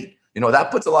can't eat. You know,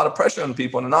 that puts a lot of pressure on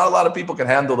people, and not a lot of people can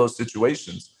handle those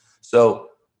situations. So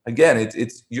again,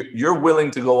 you're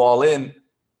willing to go all in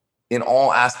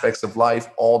all aspects of life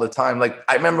all the time. Like,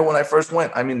 I remember when I first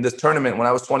went, I mean, this tournament, when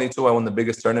I was 22, I won the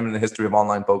biggest tournament in the history of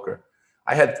online poker.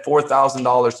 I had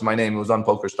 $4,000 to my name. It was on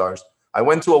PokerStars. I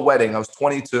went to a wedding. I was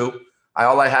 22.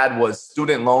 All I had was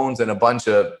student loans and a bunch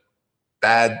of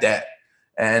bad debt.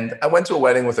 And I went to a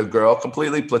wedding with a girl,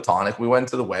 completely platonic. We went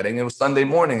to the wedding. It was Sunday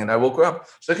morning, and I woke her up.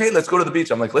 She's like, hey, let's go to the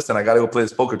beach. I'm like, listen, I got to go play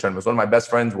this poker tournament. It was one of my best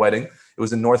friend's wedding. It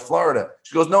was in North Florida.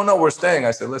 She goes, no, we're staying.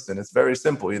 I said, listen, it's very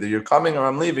simple. Either you're coming or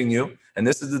I'm leaving you, and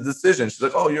this is the decision. She's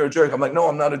like, oh, you're a jerk. I'm like, no,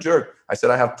 I'm not a jerk. I said,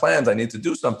 I have plans. I need to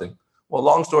do something. Well,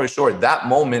 long story short, that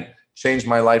moment changed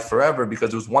my life forever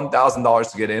because it was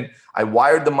 $1,000 to get in. I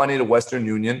wired the money to Western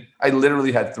Union. I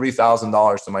literally had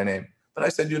 $3,000 to my name. But I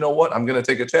said, you know what? I'm going to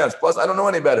take a chance. Plus, I don't know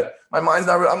any better. My mind's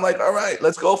not, I'm like, all right,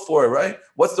 let's go for it, right?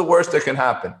 What's the worst that can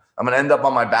happen? I'm going to end up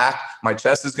on my back. My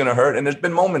chest is going to hurt. And there's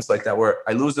been moments like that where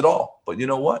I lose it all. But you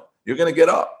know what? You're going to get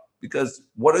up because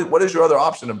what is your other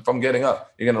option from getting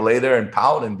up? You're going to lay there and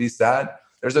pout and be sad?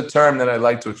 There's a term that I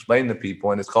like to explain to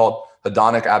people, and it's called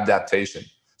hedonic adaptation.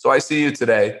 So I see you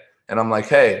today, and I'm like,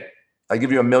 hey, I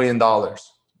give you $1 million.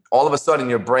 All of a sudden,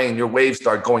 your brain, your waves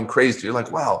start going crazy. You're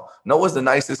like, wow, Noah's the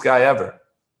nicest guy ever.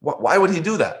 Why would he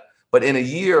do that? But in a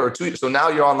year or 2 years, so now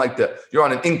you're on you're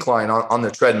on an incline on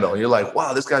the treadmill. You're like,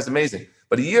 wow, this guy's amazing.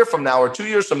 But a year from now or 2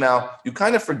 years from now, you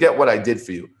kind of forget what I did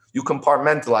for you. You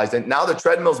compartmentalize, and now the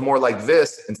treadmill's more like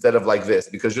this instead of like this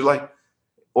because you're like,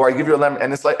 or I give you a lemon,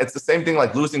 and it's the same thing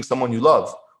like losing someone you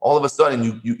love. All of a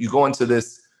sudden, you go into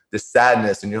this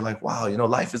sadness, and you're like, wow,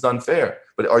 life is unfair.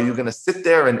 But are you going to sit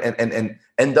there and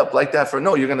end up like that?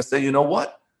 No, you're going to say, you know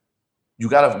what? You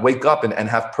got to wake up and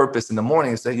have purpose in the morning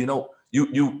and say, you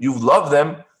love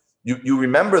them, you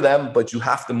remember them, but you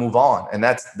have to move on. And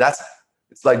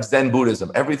it's like Zen Buddhism.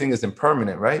 Everything is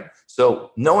impermanent, right?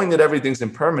 So knowing that everything's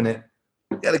impermanent,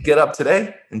 you got to get up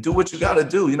today and do what you got to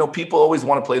do. People always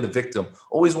want to play the victim,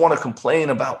 always want to complain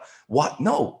about what?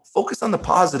 No, focus on the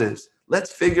positives.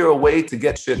 Let's figure a way to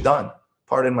get shit done.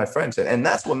 Pardon my French. And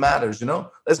that's what matters,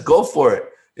 Let's go for it.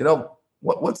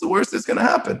 What's the worst that's going to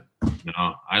happen?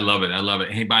 No, I love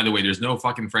it. Hey, by the way, there's no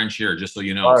fucking French here, just so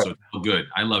you know. Right. So it's all good.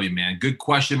 I love you, man. Good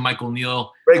question, Michael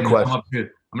Neal. Great question.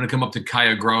 I'm going to come up to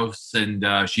Kaya Gross,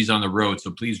 and she's on the road.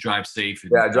 So please drive safe.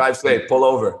 Yeah, drive safe. Pull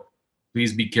over.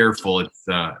 Please be careful. It's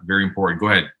very important. Go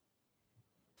ahead.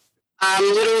 I'm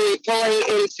literally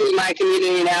pulling into my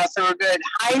community now, so we're good.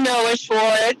 Hi, Noah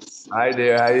Schwartz. Hi,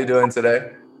 dear. How you doing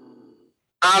today?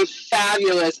 I'm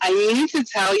fabulous. I need to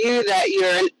tell you that you're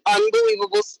an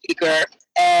unbelievable speaker,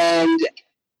 and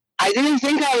I didn't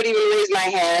think I would even raise my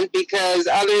hand because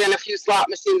other than a few slot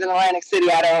machines in Atlantic City,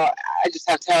 I just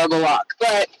have terrible luck.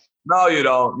 But no, you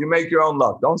don't. You make your own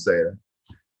luck. Don't say it.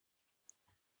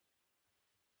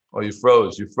 Oh, you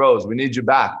froze. We need you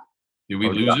back. Did we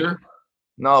lose her?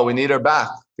 No, we need her back.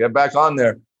 Get back on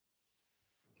there.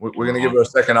 We're going to give her a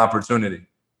second opportunity.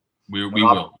 We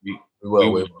will.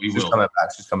 She's coming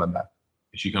back. She's coming back.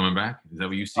 Is she coming back? Is that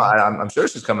what you see? I'm sure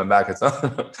she's coming back. It's not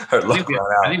her luck.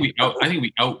 I think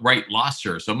we outright lost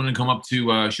her. So I'm going to come up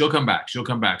to. She'll come back. So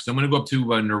I'm going to go up to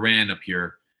Naran up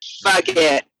here. Fuck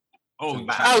it.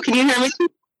 Oh, can you hear me?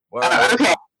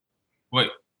 Okay.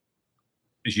 What?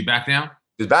 Is she back now?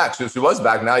 She's back. She was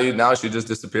back. Now she just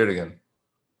disappeared again.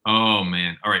 Oh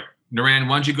man! All right, Naran,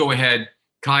 why don't you go ahead?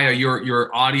 Kaya, your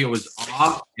audio is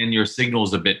off and your signal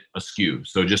is a bit askew.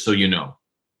 So just so you know,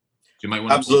 you might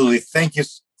want to absolutely. Thank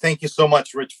you so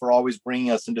much, Rich, for always bringing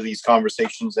us into these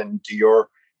conversations and to your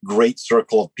great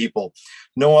circle of people.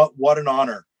 Noah, what an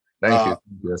honor! Thank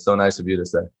you. It's so nice of you to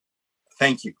say.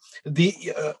 Thank you.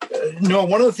 Noah,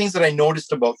 one of the things that I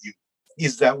noticed about you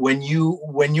is that when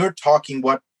you're talking,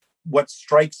 what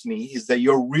strikes me is that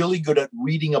you're really good at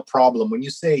reading a problem. When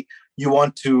you say you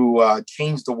want to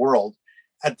change the world,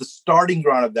 at the starting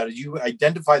ground of that is you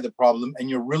identify the problem and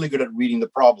you're really good at reading the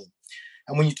problem.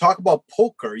 And when you talk about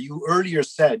poker, you earlier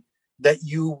said that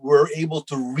you were able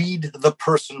to read the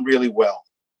person really well.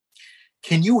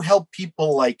 Can you help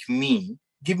people like me?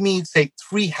 Give me, say,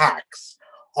 3 hacks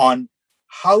on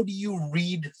how do you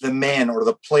read the man or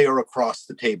the player across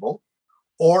the table?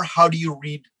 Or how do you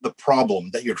read the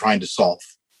problem that you're trying to solve?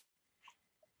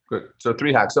 Good. So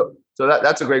 3 hacks. So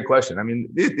that's a great question. I mean,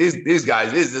 these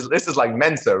guys, this is like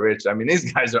Mensa, Rich. I mean,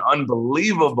 these guys are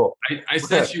unbelievable. I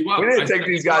set you up. We need to take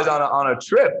these guys on a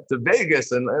trip to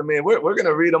Vegas, and I mean, we're going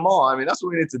to read them all. I mean, that's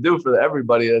what we need to do for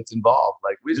everybody that's involved.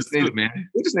 Like, we just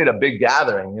need a big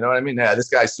gathering. You know what I mean? Yeah, this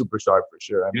guy's super sharp for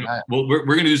sure. I mean, well, we're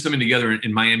going to do something together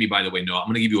in Miami, by the way. No, I'm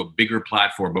going to give you a bigger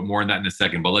platform, but more on that in a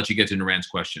second. But I'll let you get to Naran's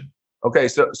question. Okay,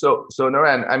 so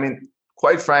Naran, I mean,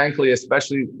 quite frankly,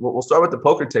 especially we'll start with the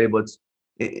poker table.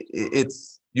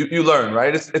 It's you learn,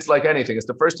 right? It's like anything. It's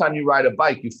the first time you ride a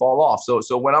bike, you fall off.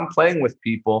 So when I'm playing with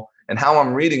people and how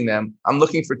I'm reading them, I'm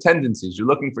looking for tendencies. You're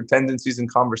looking for tendencies in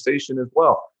conversation as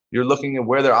well. You're looking at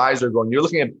where their eyes are going. You're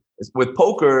looking at with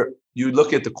poker. You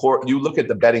look at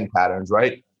the betting patterns,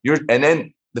 right? And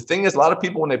then the thing is, a lot of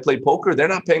people, when they play poker, they're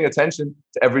not paying attention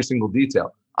to every single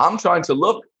detail. I'm trying to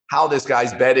look how this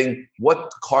guy's betting,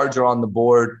 what cards are on the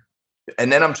board.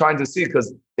 And then I'm trying to see,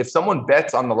 because if someone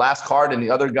bets on the last card and the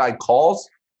other guy calls,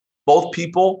 both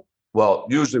people, well,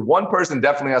 usually one person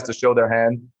definitely has to show their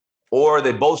hand, or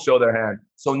they both show their hand.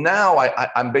 So now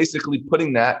I'm basically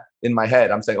putting that in my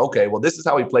head. I'm saying, okay, well, this is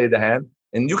how he played the hand.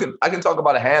 And I can talk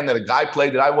about a hand that a guy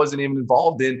played that I wasn't even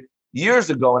involved in years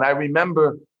ago. And I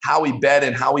remember how he bet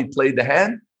and how he played the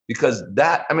hand, because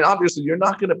obviously you're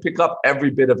not going to pick up every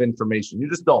bit of information. You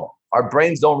just don't. Our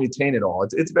brains don't retain it all.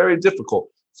 It's very difficult.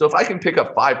 So if I can pick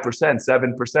up 5%,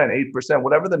 7%, 8%,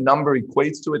 whatever the number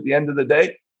equates to at the end of the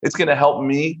day, it's going to help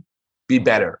me be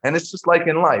better. And it's just like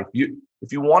in life.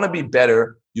 If you want to be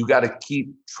better, you got to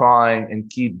keep trying and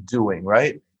keep doing,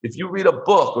 right? If you read a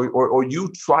book or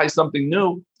you try something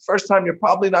new, first time you're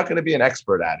probably not going to be an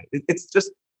expert at it. It's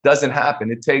just doesn't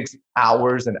happen. It takes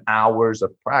hours and hours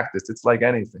of practice. It's like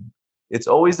anything. It's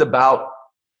always about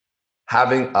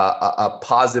having a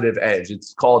positive edge.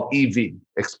 It's called EV,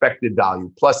 expected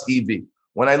value, plus EV.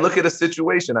 When I look at a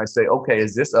situation, I say, okay,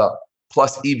 is this a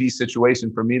plus EV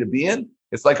situation for me to be in?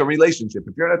 It's like a relationship.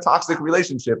 If you're in a toxic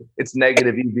relationship, it's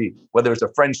negative EV, whether it's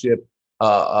a friendship,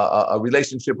 a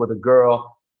relationship with a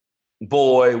girl,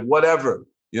 boy, whatever,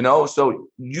 So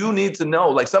you need to know,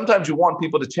 like sometimes you want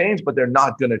people to change, but they're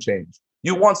not going to change.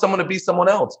 You want someone to be someone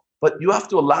else, but you have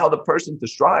to allow the person to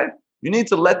strive. You need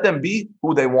to let them be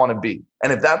who they want to be.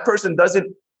 And if that person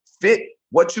doesn't fit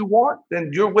what you want, then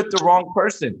you're with the wrong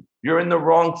person. You're in the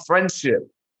wrong friendship.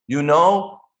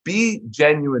 Be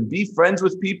genuine, be friends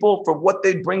with people for what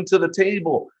they bring to the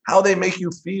table, how they make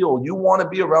you feel. You want to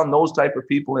be around those type of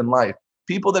people in life,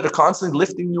 people that are constantly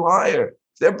lifting you higher.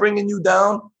 If they're bringing you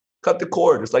down, cut the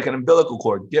cord. It's like an umbilical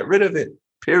cord. Get rid of it,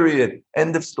 period.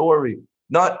 End of story.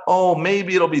 Not, oh,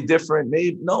 maybe it'll be different.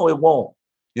 Maybe, no, it won't.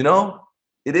 It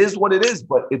is what it is,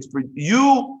 but it's for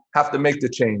you have to make the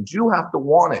change. You have to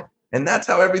want it. And that's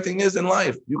how everything is in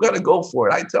life. You got to go for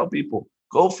it. I tell people,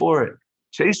 go for it.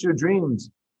 Chase your dreams.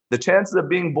 The chances of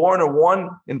being born are 1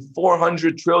 in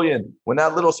 400 trillion. When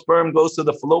that little sperm goes to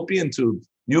the fallopian tube,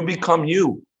 you become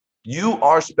you. You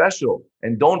are special.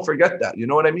 And don't forget that. You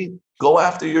know what I mean? Go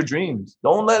after your dreams.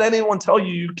 Don't let anyone tell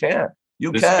you you can't.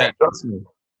 You can't. Trust me.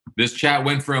 This chat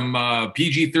went from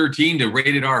PG-13 to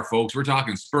rated R, folks. We're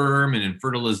talking sperm and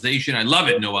fertilization. I love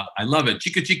it, Noah. I love it.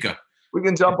 Chica chica. We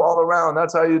can jump all around.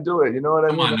 That's how you do it. You know what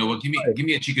I mean? Come on, Noah. Give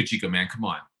me a chica chica, man. Come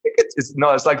on. It's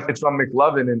from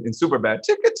McLovin in Superbad.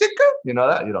 Chica chica. You know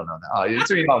that? You don't know that. Oh, you're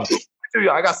too young.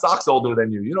 I got socks older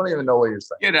than you. You don't even know what you're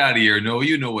saying. Get out of here, Noah.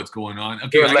 You know what's going on.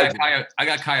 Okay, I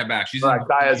got Kaya back. She's all right.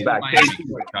 Kaya's back.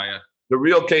 Kaya. The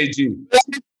real KG.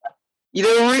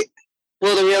 The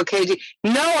real KG.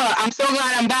 Noah, I'm so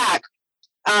glad I'm back.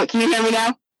 Can you hear me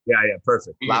now? Yeah,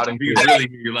 perfect. Loud and clear. Really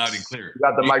hear you loud and clear. You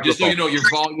got the microphone. Just so you know, your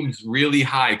volume's really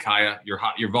high, Kaya.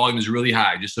 Your volume is really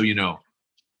high, just so you know.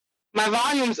 My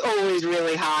volume's always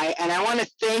really high, and I want to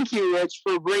thank you, Rich,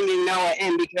 for bringing Noah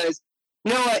in, because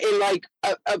Noah, in like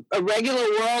a regular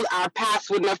world, our paths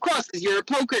wouldn't have crossed, because you're a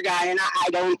poker guy, and I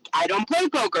don't play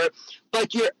poker,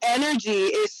 but your energy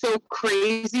is so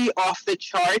crazy off the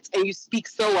charts, and you speak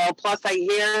so well. Plus, I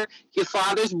hear your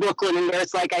father's Brooklyn, and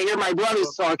it's like I hear my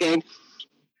brothers talking.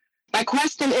 My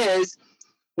question is,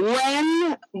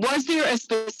 when was there a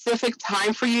specific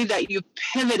time for you that you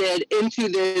pivoted into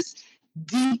this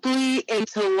deeply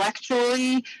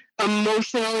intellectually,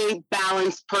 emotionally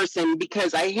balanced person?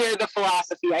 Because I hear the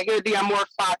philosophy, I hear the amor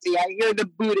fati, I hear the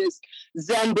Buddhist,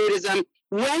 Zen Buddhism.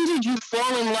 When did you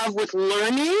fall in love with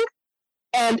learning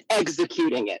and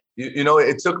executing it?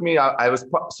 It took me, I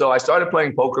started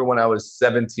playing poker when I was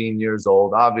 17 years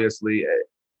old, obviously.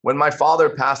 When my father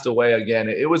passed away again,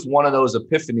 it was one of those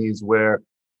epiphanies where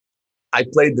I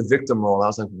played the victim role. I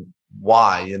was like,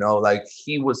 why?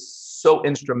 He was so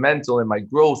instrumental in my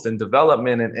growth and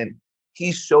development, and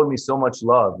he showed me so much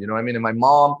love. And my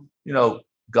mom,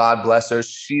 God bless her,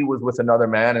 she was with another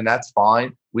man, and that's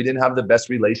fine. We didn't have the best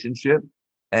relationship.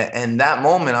 And that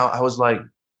moment, I was like,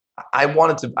 I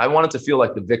wanted to feel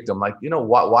like the victim. Like,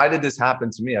 why did this happen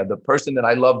to me? The person that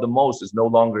I love the most is no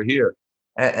longer here.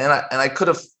 And I could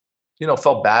have,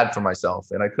 felt bad for myself.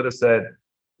 And I could have said,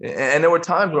 and there were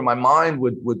times where my mind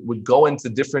would go into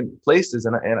different places,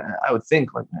 and I would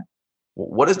think like, man,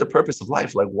 what is the purpose of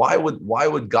life? Like, why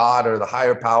would God or the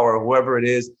higher power or whoever it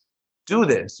is do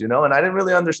this? And I didn't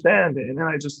really understand. And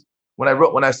then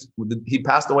he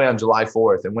passed away on July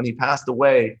 4th. And when he passed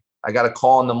away, I got a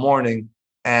call in the morning,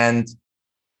 and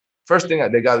first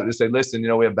thing they got to say, listen,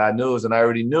 we have bad news. And I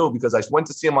already knew, because I went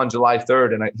to see him on July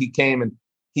 3rd, and he came and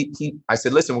I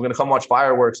said, listen, we're going to come watch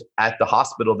fireworks at the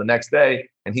hospital the next day.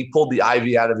 And he pulled the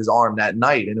IV out of his arm that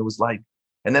night. And it was like,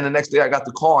 and then the next day I got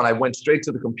the call and I went straight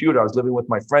to the computer. I was living with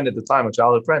my friend at the time, a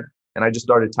childhood friend. And I just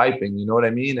started typing, you know what I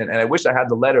mean? And I wish I had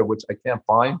the letter, which I can't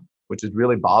find, which is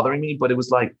really bothering me. But it was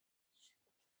like,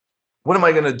 what am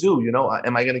I going to do? You know,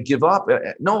 am I going to give up?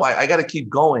 No, I got to keep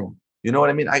going. You know what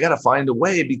I mean? I got to find a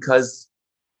way because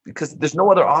there's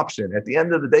no other option. At the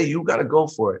end of the day, you got to go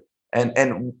for it.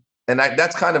 And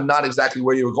that's kind of not exactly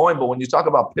where you were going. But when you talk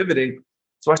about pivoting,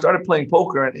 so I started playing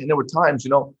poker and there were times,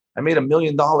 you know, I made $1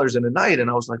 million in a night and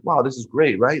I was like, wow, this is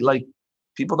great, right? Like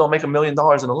people don't make $1 million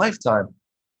in a lifetime.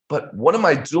 But what am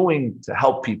I doing to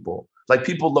help people? Like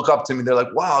people look up to me. They're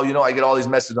like, wow, you know, I get all these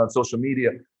messages on social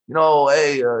media. You know,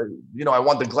 hey, you know, I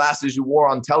want the glasses you wore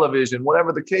on television,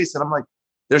 whatever the case. And I'm like,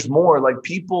 there's more. Like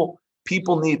people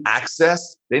need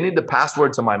access. They need the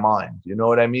password to my mind. You know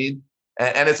what I mean?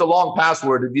 And it's a long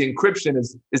password. The encryption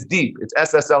is deep. It's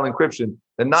SSL encryption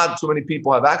that not too many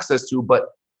people have access to. But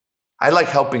I like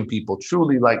helping people,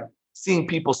 truly like seeing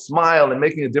people smile and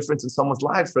making a difference in someone's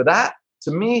life. For that,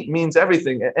 to me, means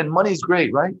everything. And money's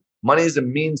great, right? Money is a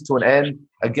means to an end.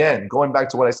 Again, going back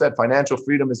to what I said, financial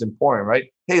freedom is important,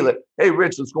 right? Hey,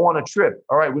 Rich, let's go on a trip.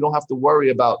 All right, we don't have to worry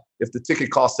about if the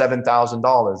ticket costs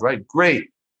 $7,000, right? Great.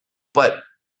 But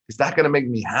is that going to make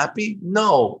me happy?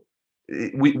 No.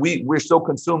 We're so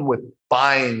consumed with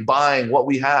buying what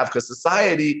we have because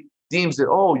society deems it,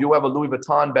 oh, you have a Louis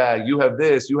Vuitton bag, you have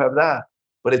this, you have that.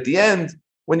 But at the end,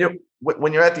 when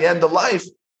you're at the end of life,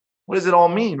 what does it all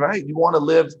mean, right? You want to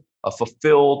live a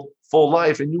fulfilled, full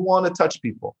life and you want to touch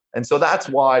people. And so that's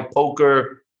why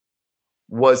poker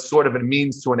was sort of a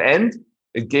means to an end.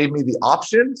 It gave me the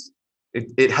options.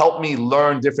 It helped me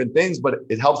learn different things, but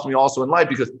it helps me also in life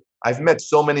because I've met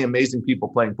so many amazing people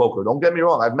playing poker. Don't get me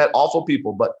wrong. I've met awful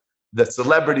people, but the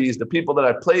celebrities, the people that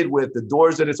I played with, the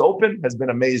doors that it's opened has been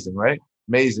amazing, right?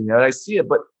 Amazing. And I see it,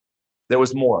 but there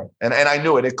was more. And I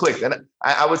knew it. It clicked. And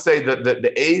I would say that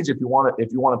the age, if you want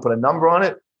to put a number on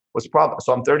it, was probably,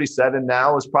 so I'm 37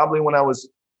 now, was probably when I was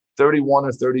 31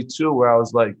 or 32, where I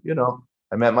was like, you know,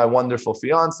 I met my wonderful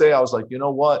fiance. I was like, you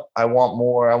know what? I want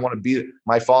more. I want to be,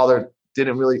 my father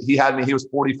didn't really, he was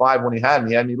 45 when he had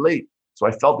me late. So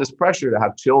I felt this pressure to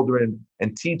have children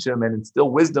and teach them and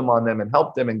instill wisdom on them and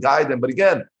help them and guide them. But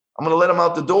again, I'm going to let them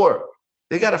out the door.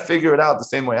 They got to figure it out the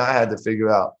same way I had to figure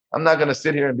out. I'm not going to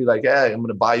sit here and be like, hey, I'm going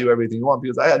to buy you everything you want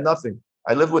because I had nothing.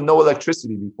 I lived with no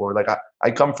electricity before. Like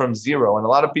I come from zero. And a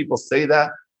lot of people say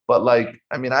that, but like,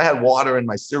 I mean, I had water in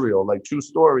my cereal, like true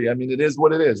story. I mean, it is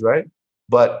what it is, right?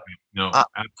 But no,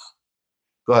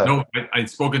 go ahead. No, I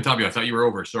spoke on top of you. I thought you were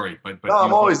over. Sorry, but no,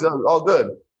 I'm always all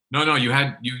good. No, you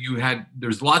had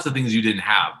there's lots of things you didn't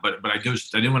have, but I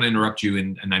didn't want to interrupt you.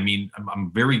 And I mean,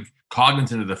 I'm very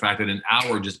cognizant of the fact that an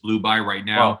hour just blew by right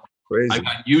now. Wow, crazy. I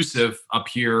got Yusuf up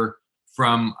here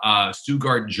from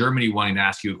Stuttgart, Germany, wanting to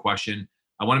ask you a question.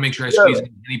 I want to make sure I squeeze in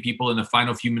as many people in the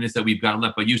final few minutes that we've got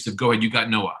left. But Yusuf, go ahead. You got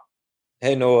Noah.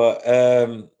 Hey,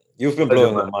 Noah. You've been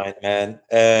blowing my mind,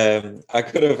 man. I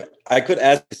could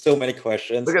ask you so many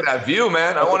questions. Look at that view,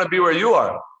 man. I want to be where you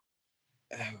are.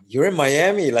 You're in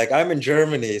Miami, like I'm in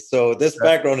Germany. So this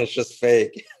background is just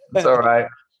fake. It's all right.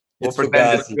 We'll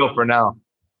pretend it's real for now.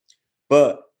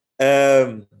 But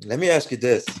let me ask you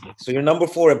this. So you're number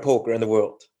 4 in poker in the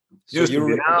world. So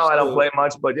now I don't play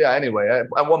much, but yeah, anyway,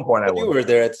 at one point I was. You were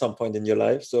there at some point in your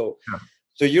life. So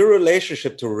your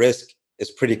relationship to risk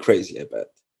is pretty crazy, I bet.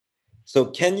 So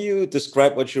can you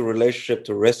describe what your relationship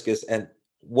to risk is and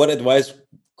what advice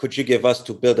could you give us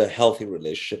to build a healthy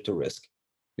relationship to risk?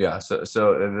 Yeah, so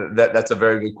that's a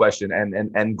very good question.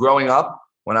 And growing up,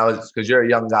 when I was, because you're a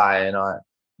young guy,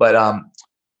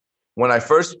 when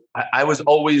I was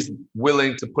always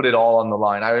willing to put it all on the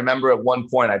line. I remember at one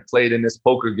point I played in this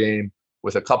poker game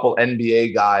with a couple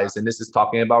NBA guys, and this is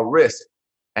talking about risk.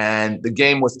 And the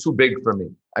game was too big for me.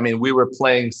 I mean, we were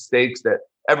playing stakes that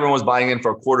everyone was buying in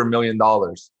for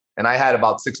 $250,000, and I had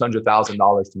about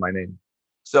 $600,000 to my name.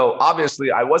 So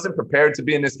obviously, I wasn't prepared to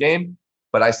be in this game,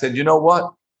 but I said, you know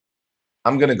what?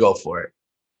 I'm going to go for it.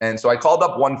 And so I called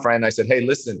up one friend. I said, hey,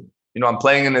 listen, I'm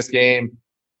playing in this game.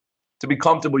 To be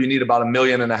comfortable, you need about $1.5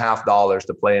 million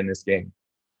to play in this game.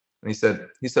 And he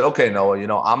said, okay,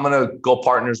 Noah, I'm going to go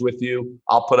partners with you.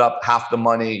 I'll put up half the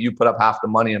money. You put up half the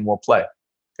money and we'll play.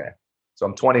 Okay. So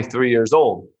I'm 23 years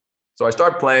old. So I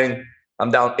start playing. I'm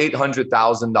down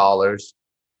 $800,000.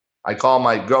 I call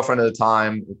my girlfriend at the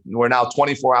time. We're now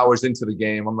 24 hours into the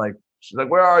game. I'm like, she's like,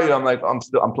 where are you? I'm like,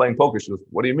 I'm playing poker. She goes,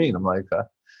 what do you mean? I'm like,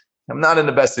 I'm not in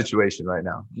the best situation right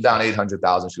now. I'm down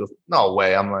 $800,000. She goes, no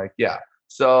way. I'm like, yeah.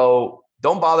 So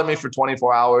don't bother me for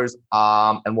 24 hours.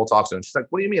 And we'll talk soon. She's like,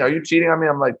 what do you mean? Are you cheating on me?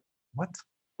 I'm like, what?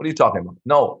 What are you talking about?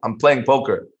 No, I'm playing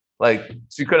poker. Like,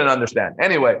 she couldn't understand.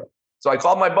 Anyway, so I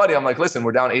called my buddy. I'm like, listen,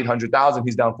 we're down 800,000.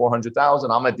 He's down 400,000.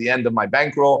 I'm at the end of my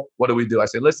bankroll. What do we do? I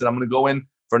say, listen, I'm going to go in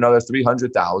for another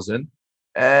 300,000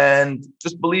 and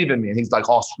just believe in me. And he's like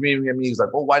all screaming at me. He's like,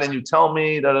 oh, why didn't you tell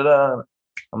me? Da, da, da.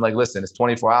 I'm like, listen, it's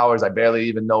 24 hours. I barely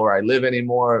even know where I live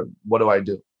anymore. What do I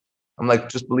do? I'm like,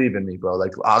 just believe in me, bro.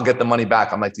 Like, I'll get the money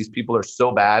back. I'm like, these people are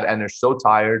so bad and they're so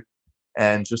tired,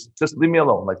 and just leave me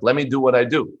alone. Like, let me do what I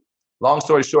do. Long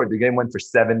story short, the game went for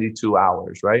 72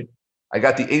 hours, right? I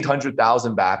got the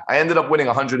 800,000 back. I ended up winning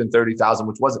 130,000,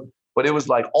 which wasn't, but it was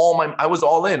like I was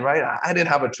all in, right? I didn't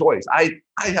have a choice. I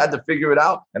had to figure it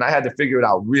out, and I had to figure it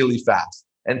out really fast.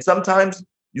 And sometimes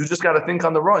you just got to think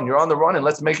on the run. You're on the run, and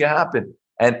let's make it happen.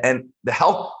 And the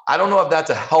health, I don't know if that's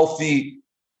a healthy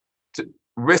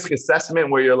risk assessment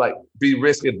where you're like, be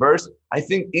risk adverse. I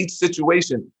think each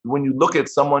situation, when you look at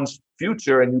someone's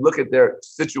future and you look at their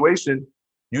situation,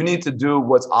 you need to do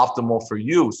what's optimal for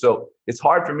you. So it's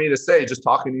hard for me to say, just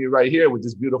talking to you right here with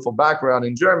this beautiful background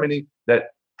in Germany, that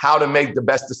how to make the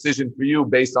best decision for you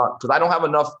based on, because I don't have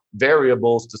enough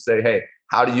variables to say, hey,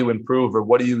 how do you improve, or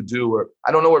what do you do? Or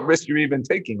I don't know what risk you're even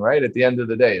taking, right? At the end of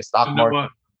the day, a stock market.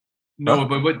 No,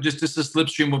 but just a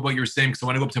slipstream of what you're saying, because I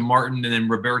want to go up to Martin and then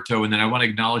Roberto, and then I want to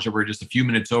acknowledge that we're just a few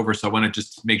minutes over, so I want to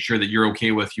just make sure that you're okay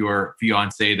with your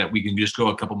fiance, that we can just go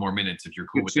a couple more minutes if you're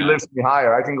cool with that. She lifts me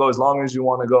higher. I can go as long as you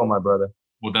want to go, my brother.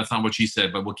 Well, that's not what she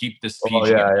said, but we'll keep this PG. Oh,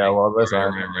 yeah. Well, listen.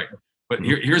 Right. But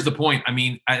here's the point. I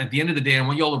mean, at the end of the day, I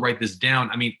want you all to write this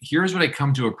down. I mean, here's what I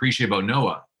come to appreciate about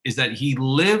Noah, is that he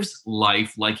lives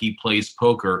life like he plays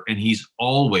poker, and he's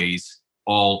always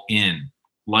all in,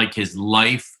 like his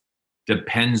life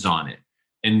depends on it.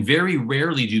 And very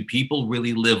rarely do people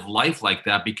really live life like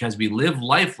that, because we live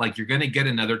life like you're going to get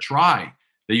another try,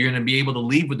 that you're going to be able to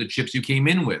leave with the chips you came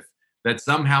in with, that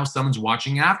somehow someone's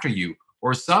watching after you,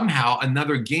 or somehow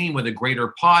another game with a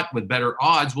greater pot with better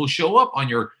odds will show up on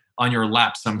your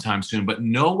lap sometime soon. But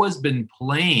Noah's been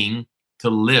playing to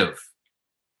live.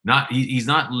 He's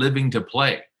not living to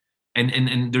play.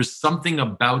 And there's something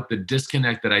about the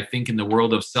disconnect that I think in the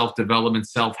world of self-development,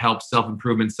 self-help,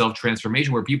 self-improvement,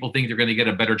 self-transformation, where people think they're going to get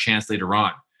a better chance later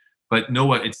on. But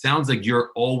Noah, it sounds like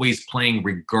you're always playing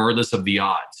regardless of the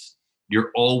odds.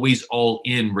 You're always all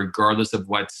in regardless of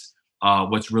what's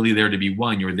really there to be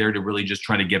won. You're there to really just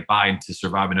try to get by and to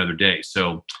survive another day.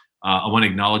 So I want to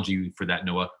acknowledge you for that,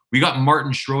 Noah. We got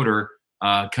Martin Schroeder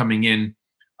coming in.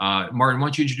 Martin, why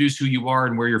don't you introduce who you are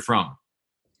and where you're from?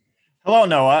 Hello,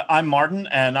 Noah. I'm Martin,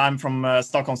 and I'm from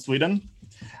Stockholm, Sweden.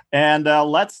 And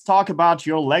let's talk about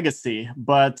your legacy,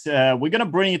 but we're going to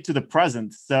bring it to the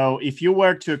present. So if you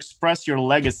were to express your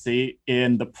legacy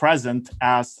in the present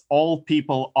as all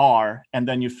people are, and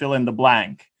then you fill in the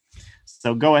blank.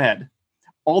 So go ahead.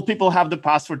 All people have the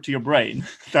password to your brain.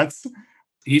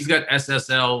 He's got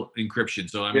SSL encryption,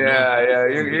 so I mean,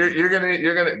 you're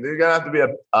gonna have to be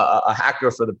a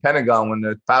hacker for the Pentagon when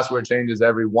the password changes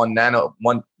every one nanosecond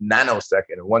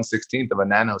or 1/16 of a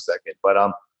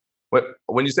nanosecond. But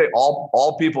when you say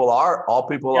all people are, all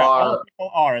people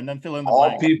are, and then fill in the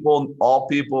blank. All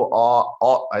people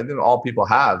are. I think all people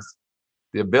have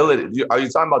the ability. Are you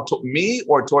talking about me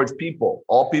or towards people?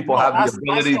 All people have the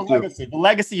ability to. The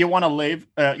legacy you want to leave,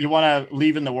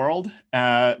 leave in the world,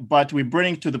 but we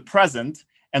bring it to the present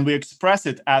and we express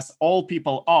it as all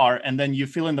people are, and then you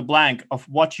fill in the blank of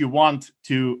what you want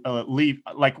to leave.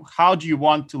 Like, how do you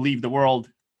want to leave the world,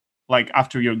 like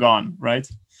after you're gone, right?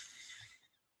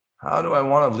 How do I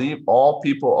want to leave? All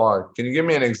people are. Can you give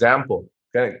me an example?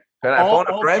 Can I phone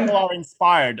a friend? All people are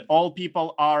inspired. All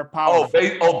people are powerful.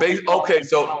 Okay.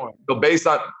 So based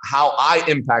on how I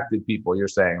impacted people, you're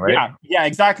saying, right? Yeah,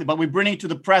 exactly. But we bring it to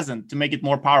the present to make it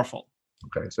more powerful.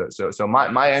 Okay. So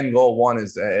my end goal one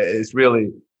is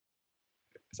really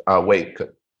awake.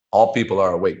 All people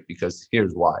are awake, because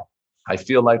here's why. I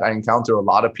feel like I encounter a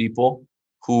lot of people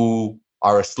who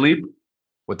are asleep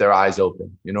with their eyes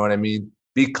open. You know what I mean?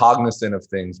 Be cognizant of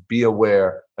things. Be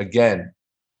aware. Again,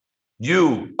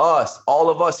 you, us, all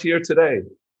of us here today,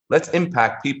 let's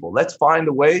impact people. Let's find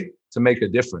a way to make a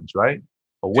difference, right?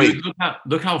 Awake. Dude,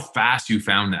 look how fast you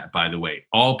found that, by the way.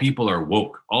 All people are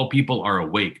woke. All people are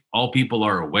awake. All people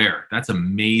are aware. That's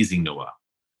amazing, Noah.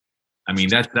 I mean,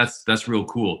 that's real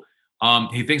cool.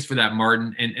 Hey, thanks for that,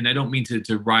 Martin. And I don't mean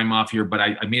to rhyme off here, but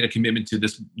I made a commitment to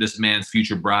this man's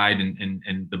future bride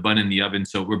and the bun in the oven.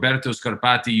 So Roberto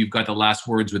Scarpati, you've got the last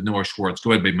words with Noah Schwartz.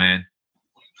 Go ahead, big man.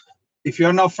 If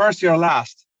you're not first, you're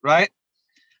last, right?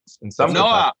 In some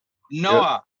Noah.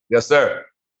 Yes, sir.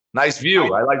 Nice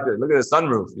view. I like it. Look at the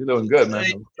sunroof. You're doing good,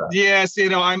 man. Yes,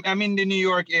 I'm in the New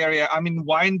York area. I'm in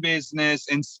wine business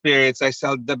and spirits. I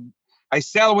sell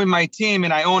with my team,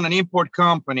 and I own an import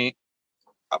company.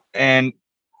 And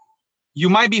you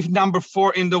might be number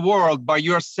 4 in the world, but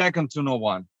you're second to no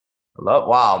one.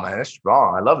 Wow, man, that's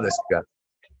strong. I love this guy.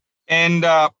 And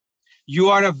you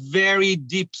are a very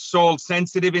deep soul,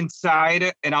 sensitive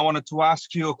inside. And I wanted to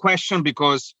ask you a question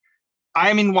because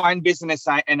I'm in wine business,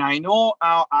 and I know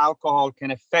how alcohol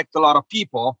can affect a lot of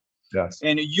people. Yes.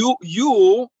 And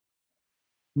you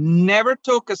never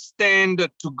took a stand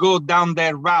to go down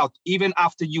that route, even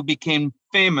after you became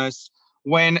famous,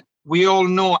 when we all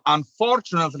know,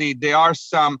 unfortunately, there are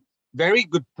some very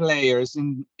good players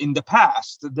in the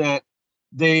past that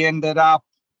they ended up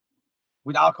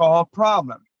with alcohol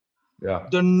problem. Yeah.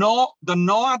 The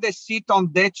Noah that sit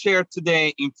on that chair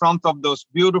today in front of those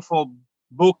beautiful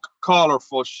book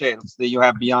colorful shelves that you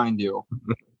have behind you.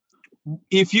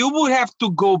 If you would have to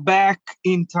go back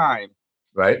in time,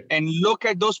 right, and look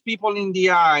at those people in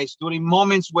the eyes during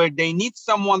moments where they need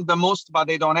someone the most, but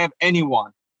they don't have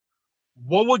anyone,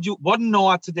 what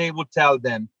Noah today would tell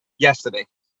them yesterday?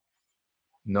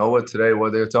 Noah today,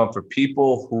 what they're telling for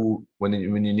people who, when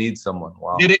you need someone.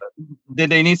 Wow. Did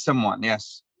they need someone?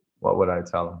 Yes. What would I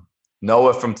tell them?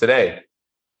 Noah from today.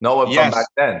 Noah from back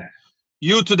then.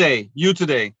 You today.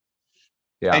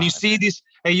 Yeah. And you see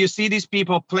these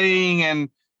people playing and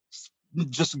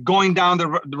just going down the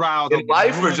route. In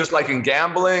life, or just like in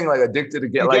gambling, like addicted to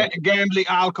gambling,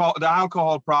 alcohol, the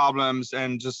alcohol problems,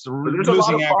 and just there's a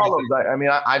lot of problems. I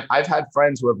mean, I've had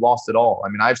friends who have lost it all. I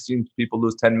mean, I've seen people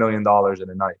lose $10 million in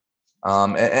a night,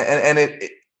 and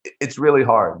it's really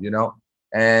hard, you know.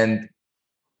 And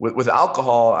with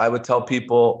alcohol, I would tell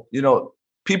people, you know,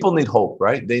 people need hope,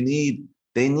 right? They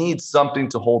need something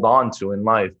to hold on to in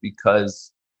life,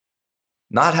 because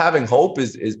not having hope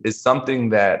is something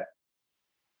that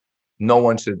no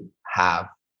one should have.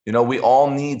 You know, we all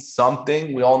need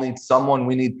something. We all need someone.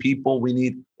 We need people. We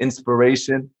need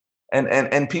inspiration.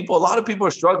 And people, a lot of people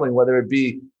are struggling, whether it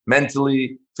be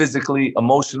mentally, physically,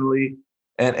 emotionally,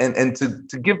 and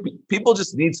to give people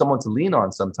just need someone to lean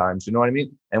on sometimes. You know what I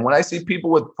mean? And when I see people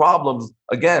with problems,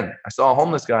 again, I saw a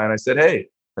homeless guy and I said, hey,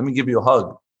 let me give you a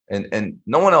hug. And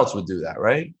no one else would do that,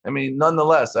 right? I mean,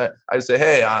 nonetheless, I say,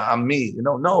 hey, I'm me. You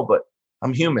know, no, but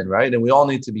I'm human, right? And we all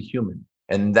need to be human.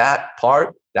 And that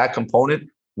part, that component,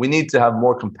 we need to have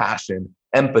more compassion,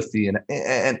 empathy,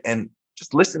 and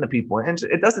just listen to people. And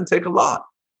it doesn't take a lot,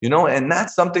 you know. And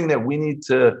that's something that we need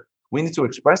to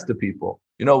express to people.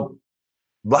 You know,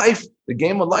 life, the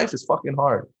game of life is fucking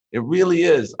hard. It really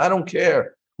is. I don't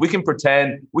care. We can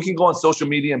pretend. We can go on social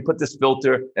media and put this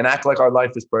filter and act like our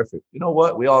life is perfect. You know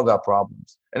what? We all got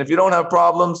problems. And if you don't have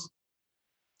problems,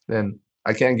 then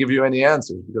I can't give you any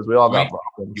answers, because we all got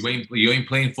problems. You ain't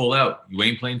playing full out. You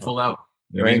ain't playing full out.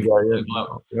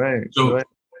 So,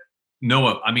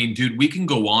 Noah, I mean, dude, we can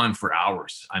go on for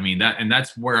hours. I mean,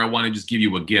 that's where I want to just give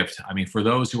you a gift. I mean, for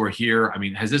those who are here, I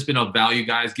mean, has this been of value,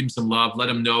 guys? Give them some love. Let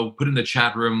them know. Put in the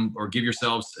chat room, or give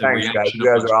yourselves a reaction. Guys. You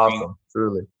guys are awesome.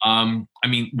 Truly. I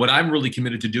mean, what I'm really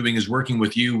committed to doing is working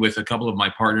with you, with a couple of my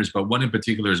partners, but one in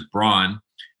particular is Braun.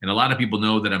 And a lot of people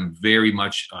know that I'm very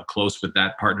much close with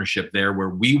that partnership there, where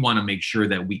we want to make sure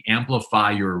that we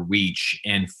amplify your reach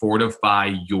and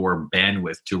fortify your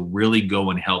bandwidth to really go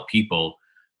and help people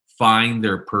find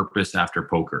their purpose after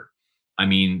poker. I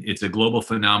mean, it's a global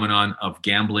phenomenon of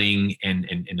gambling and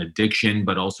addiction,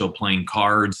 but also playing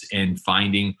cards and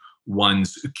finding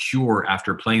one's cure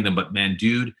after playing them. But man,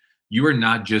 dude, you are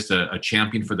not just a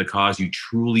champion for the cause. You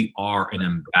truly are an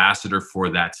ambassador for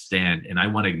that stand. And I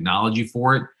want to acknowledge you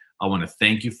for it. I want to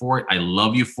thank you for it. I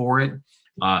love you for it.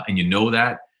 And you know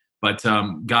that. But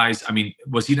guys, I mean,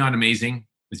 was he not amazing?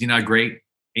 Was he not great?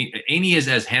 Ain't he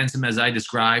as handsome as I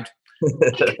described?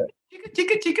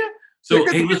 Tika. So,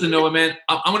 hey, listen, Noah, man,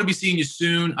 I'm going to be seeing you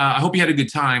soon. I hope you had a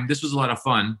good time. This was a lot of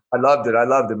fun. I loved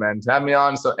it, man. Have me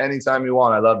on so anytime you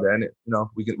want. I loved it. And, you know,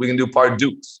 we can do part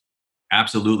dukes.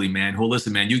 Absolutely, man. Well,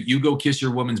 listen, man, you go kiss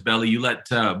your woman's belly. You let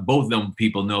both of them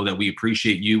people know that we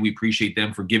appreciate you. We appreciate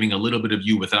them for giving a little bit of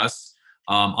you with us.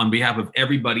 On behalf of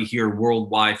everybody here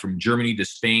worldwide, from Germany to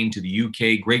Spain to the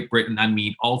UK, Great Britain, I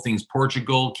mean, all things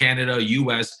Portugal, Canada,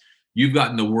 US, you've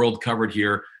gotten the world covered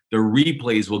here. The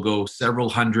replays will go several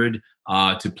hundred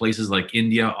to places like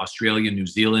India, Australia, New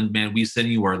Zealand. Man, we send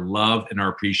you our love and our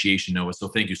appreciation, Noah. So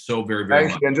thank you so very, very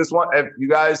much. And just you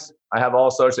guys, I have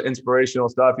all sorts of inspirational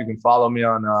stuff. You can follow me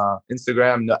on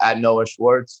Instagram at Noah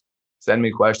Schwartz. Send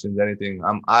me questions, anything.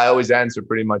 I always answer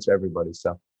pretty much everybody.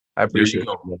 So I appreciate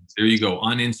it. There you go.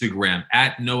 On Instagram,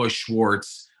 at Noah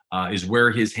Schwartz is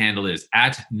where his handle is,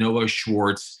 at Noah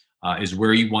Schwartz. is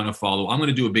where you want to follow. I'm going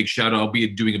to do a big shout out. I'll be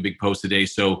doing a big post today.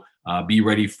 So be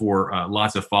ready for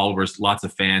lots of followers, lots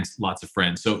of fans, lots of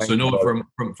friends. So Noah,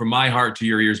 from my heart to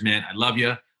your ears, man, I love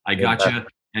you. I got you.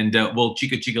 And we'll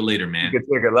chica later, man.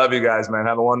 Chica. Love you guys, man.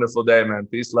 Have a wonderful day, man.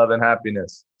 Peace, love, and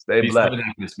happiness. Stay blessed. Peace, love, and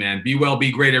happiness, man. Be well,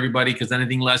 be great, everybody, because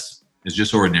anything less is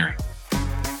just ordinary.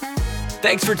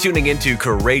 Thanks for tuning into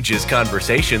Courageous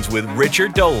Conversations with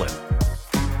Richard Dolan.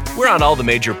 We're on all the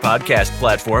major podcast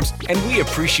platforms, and we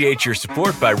appreciate your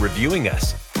support by reviewing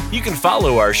us. You can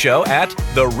follow our show at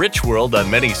The Rich World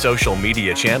on many social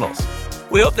media channels.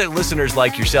 We hope that listeners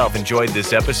like yourself enjoyed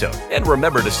this episode, and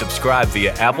remember to subscribe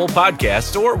via Apple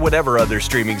Podcasts or whatever other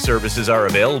streaming services are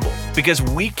available, because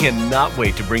we cannot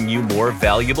wait to bring you more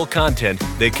valuable content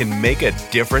that can make a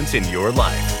difference in your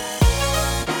life.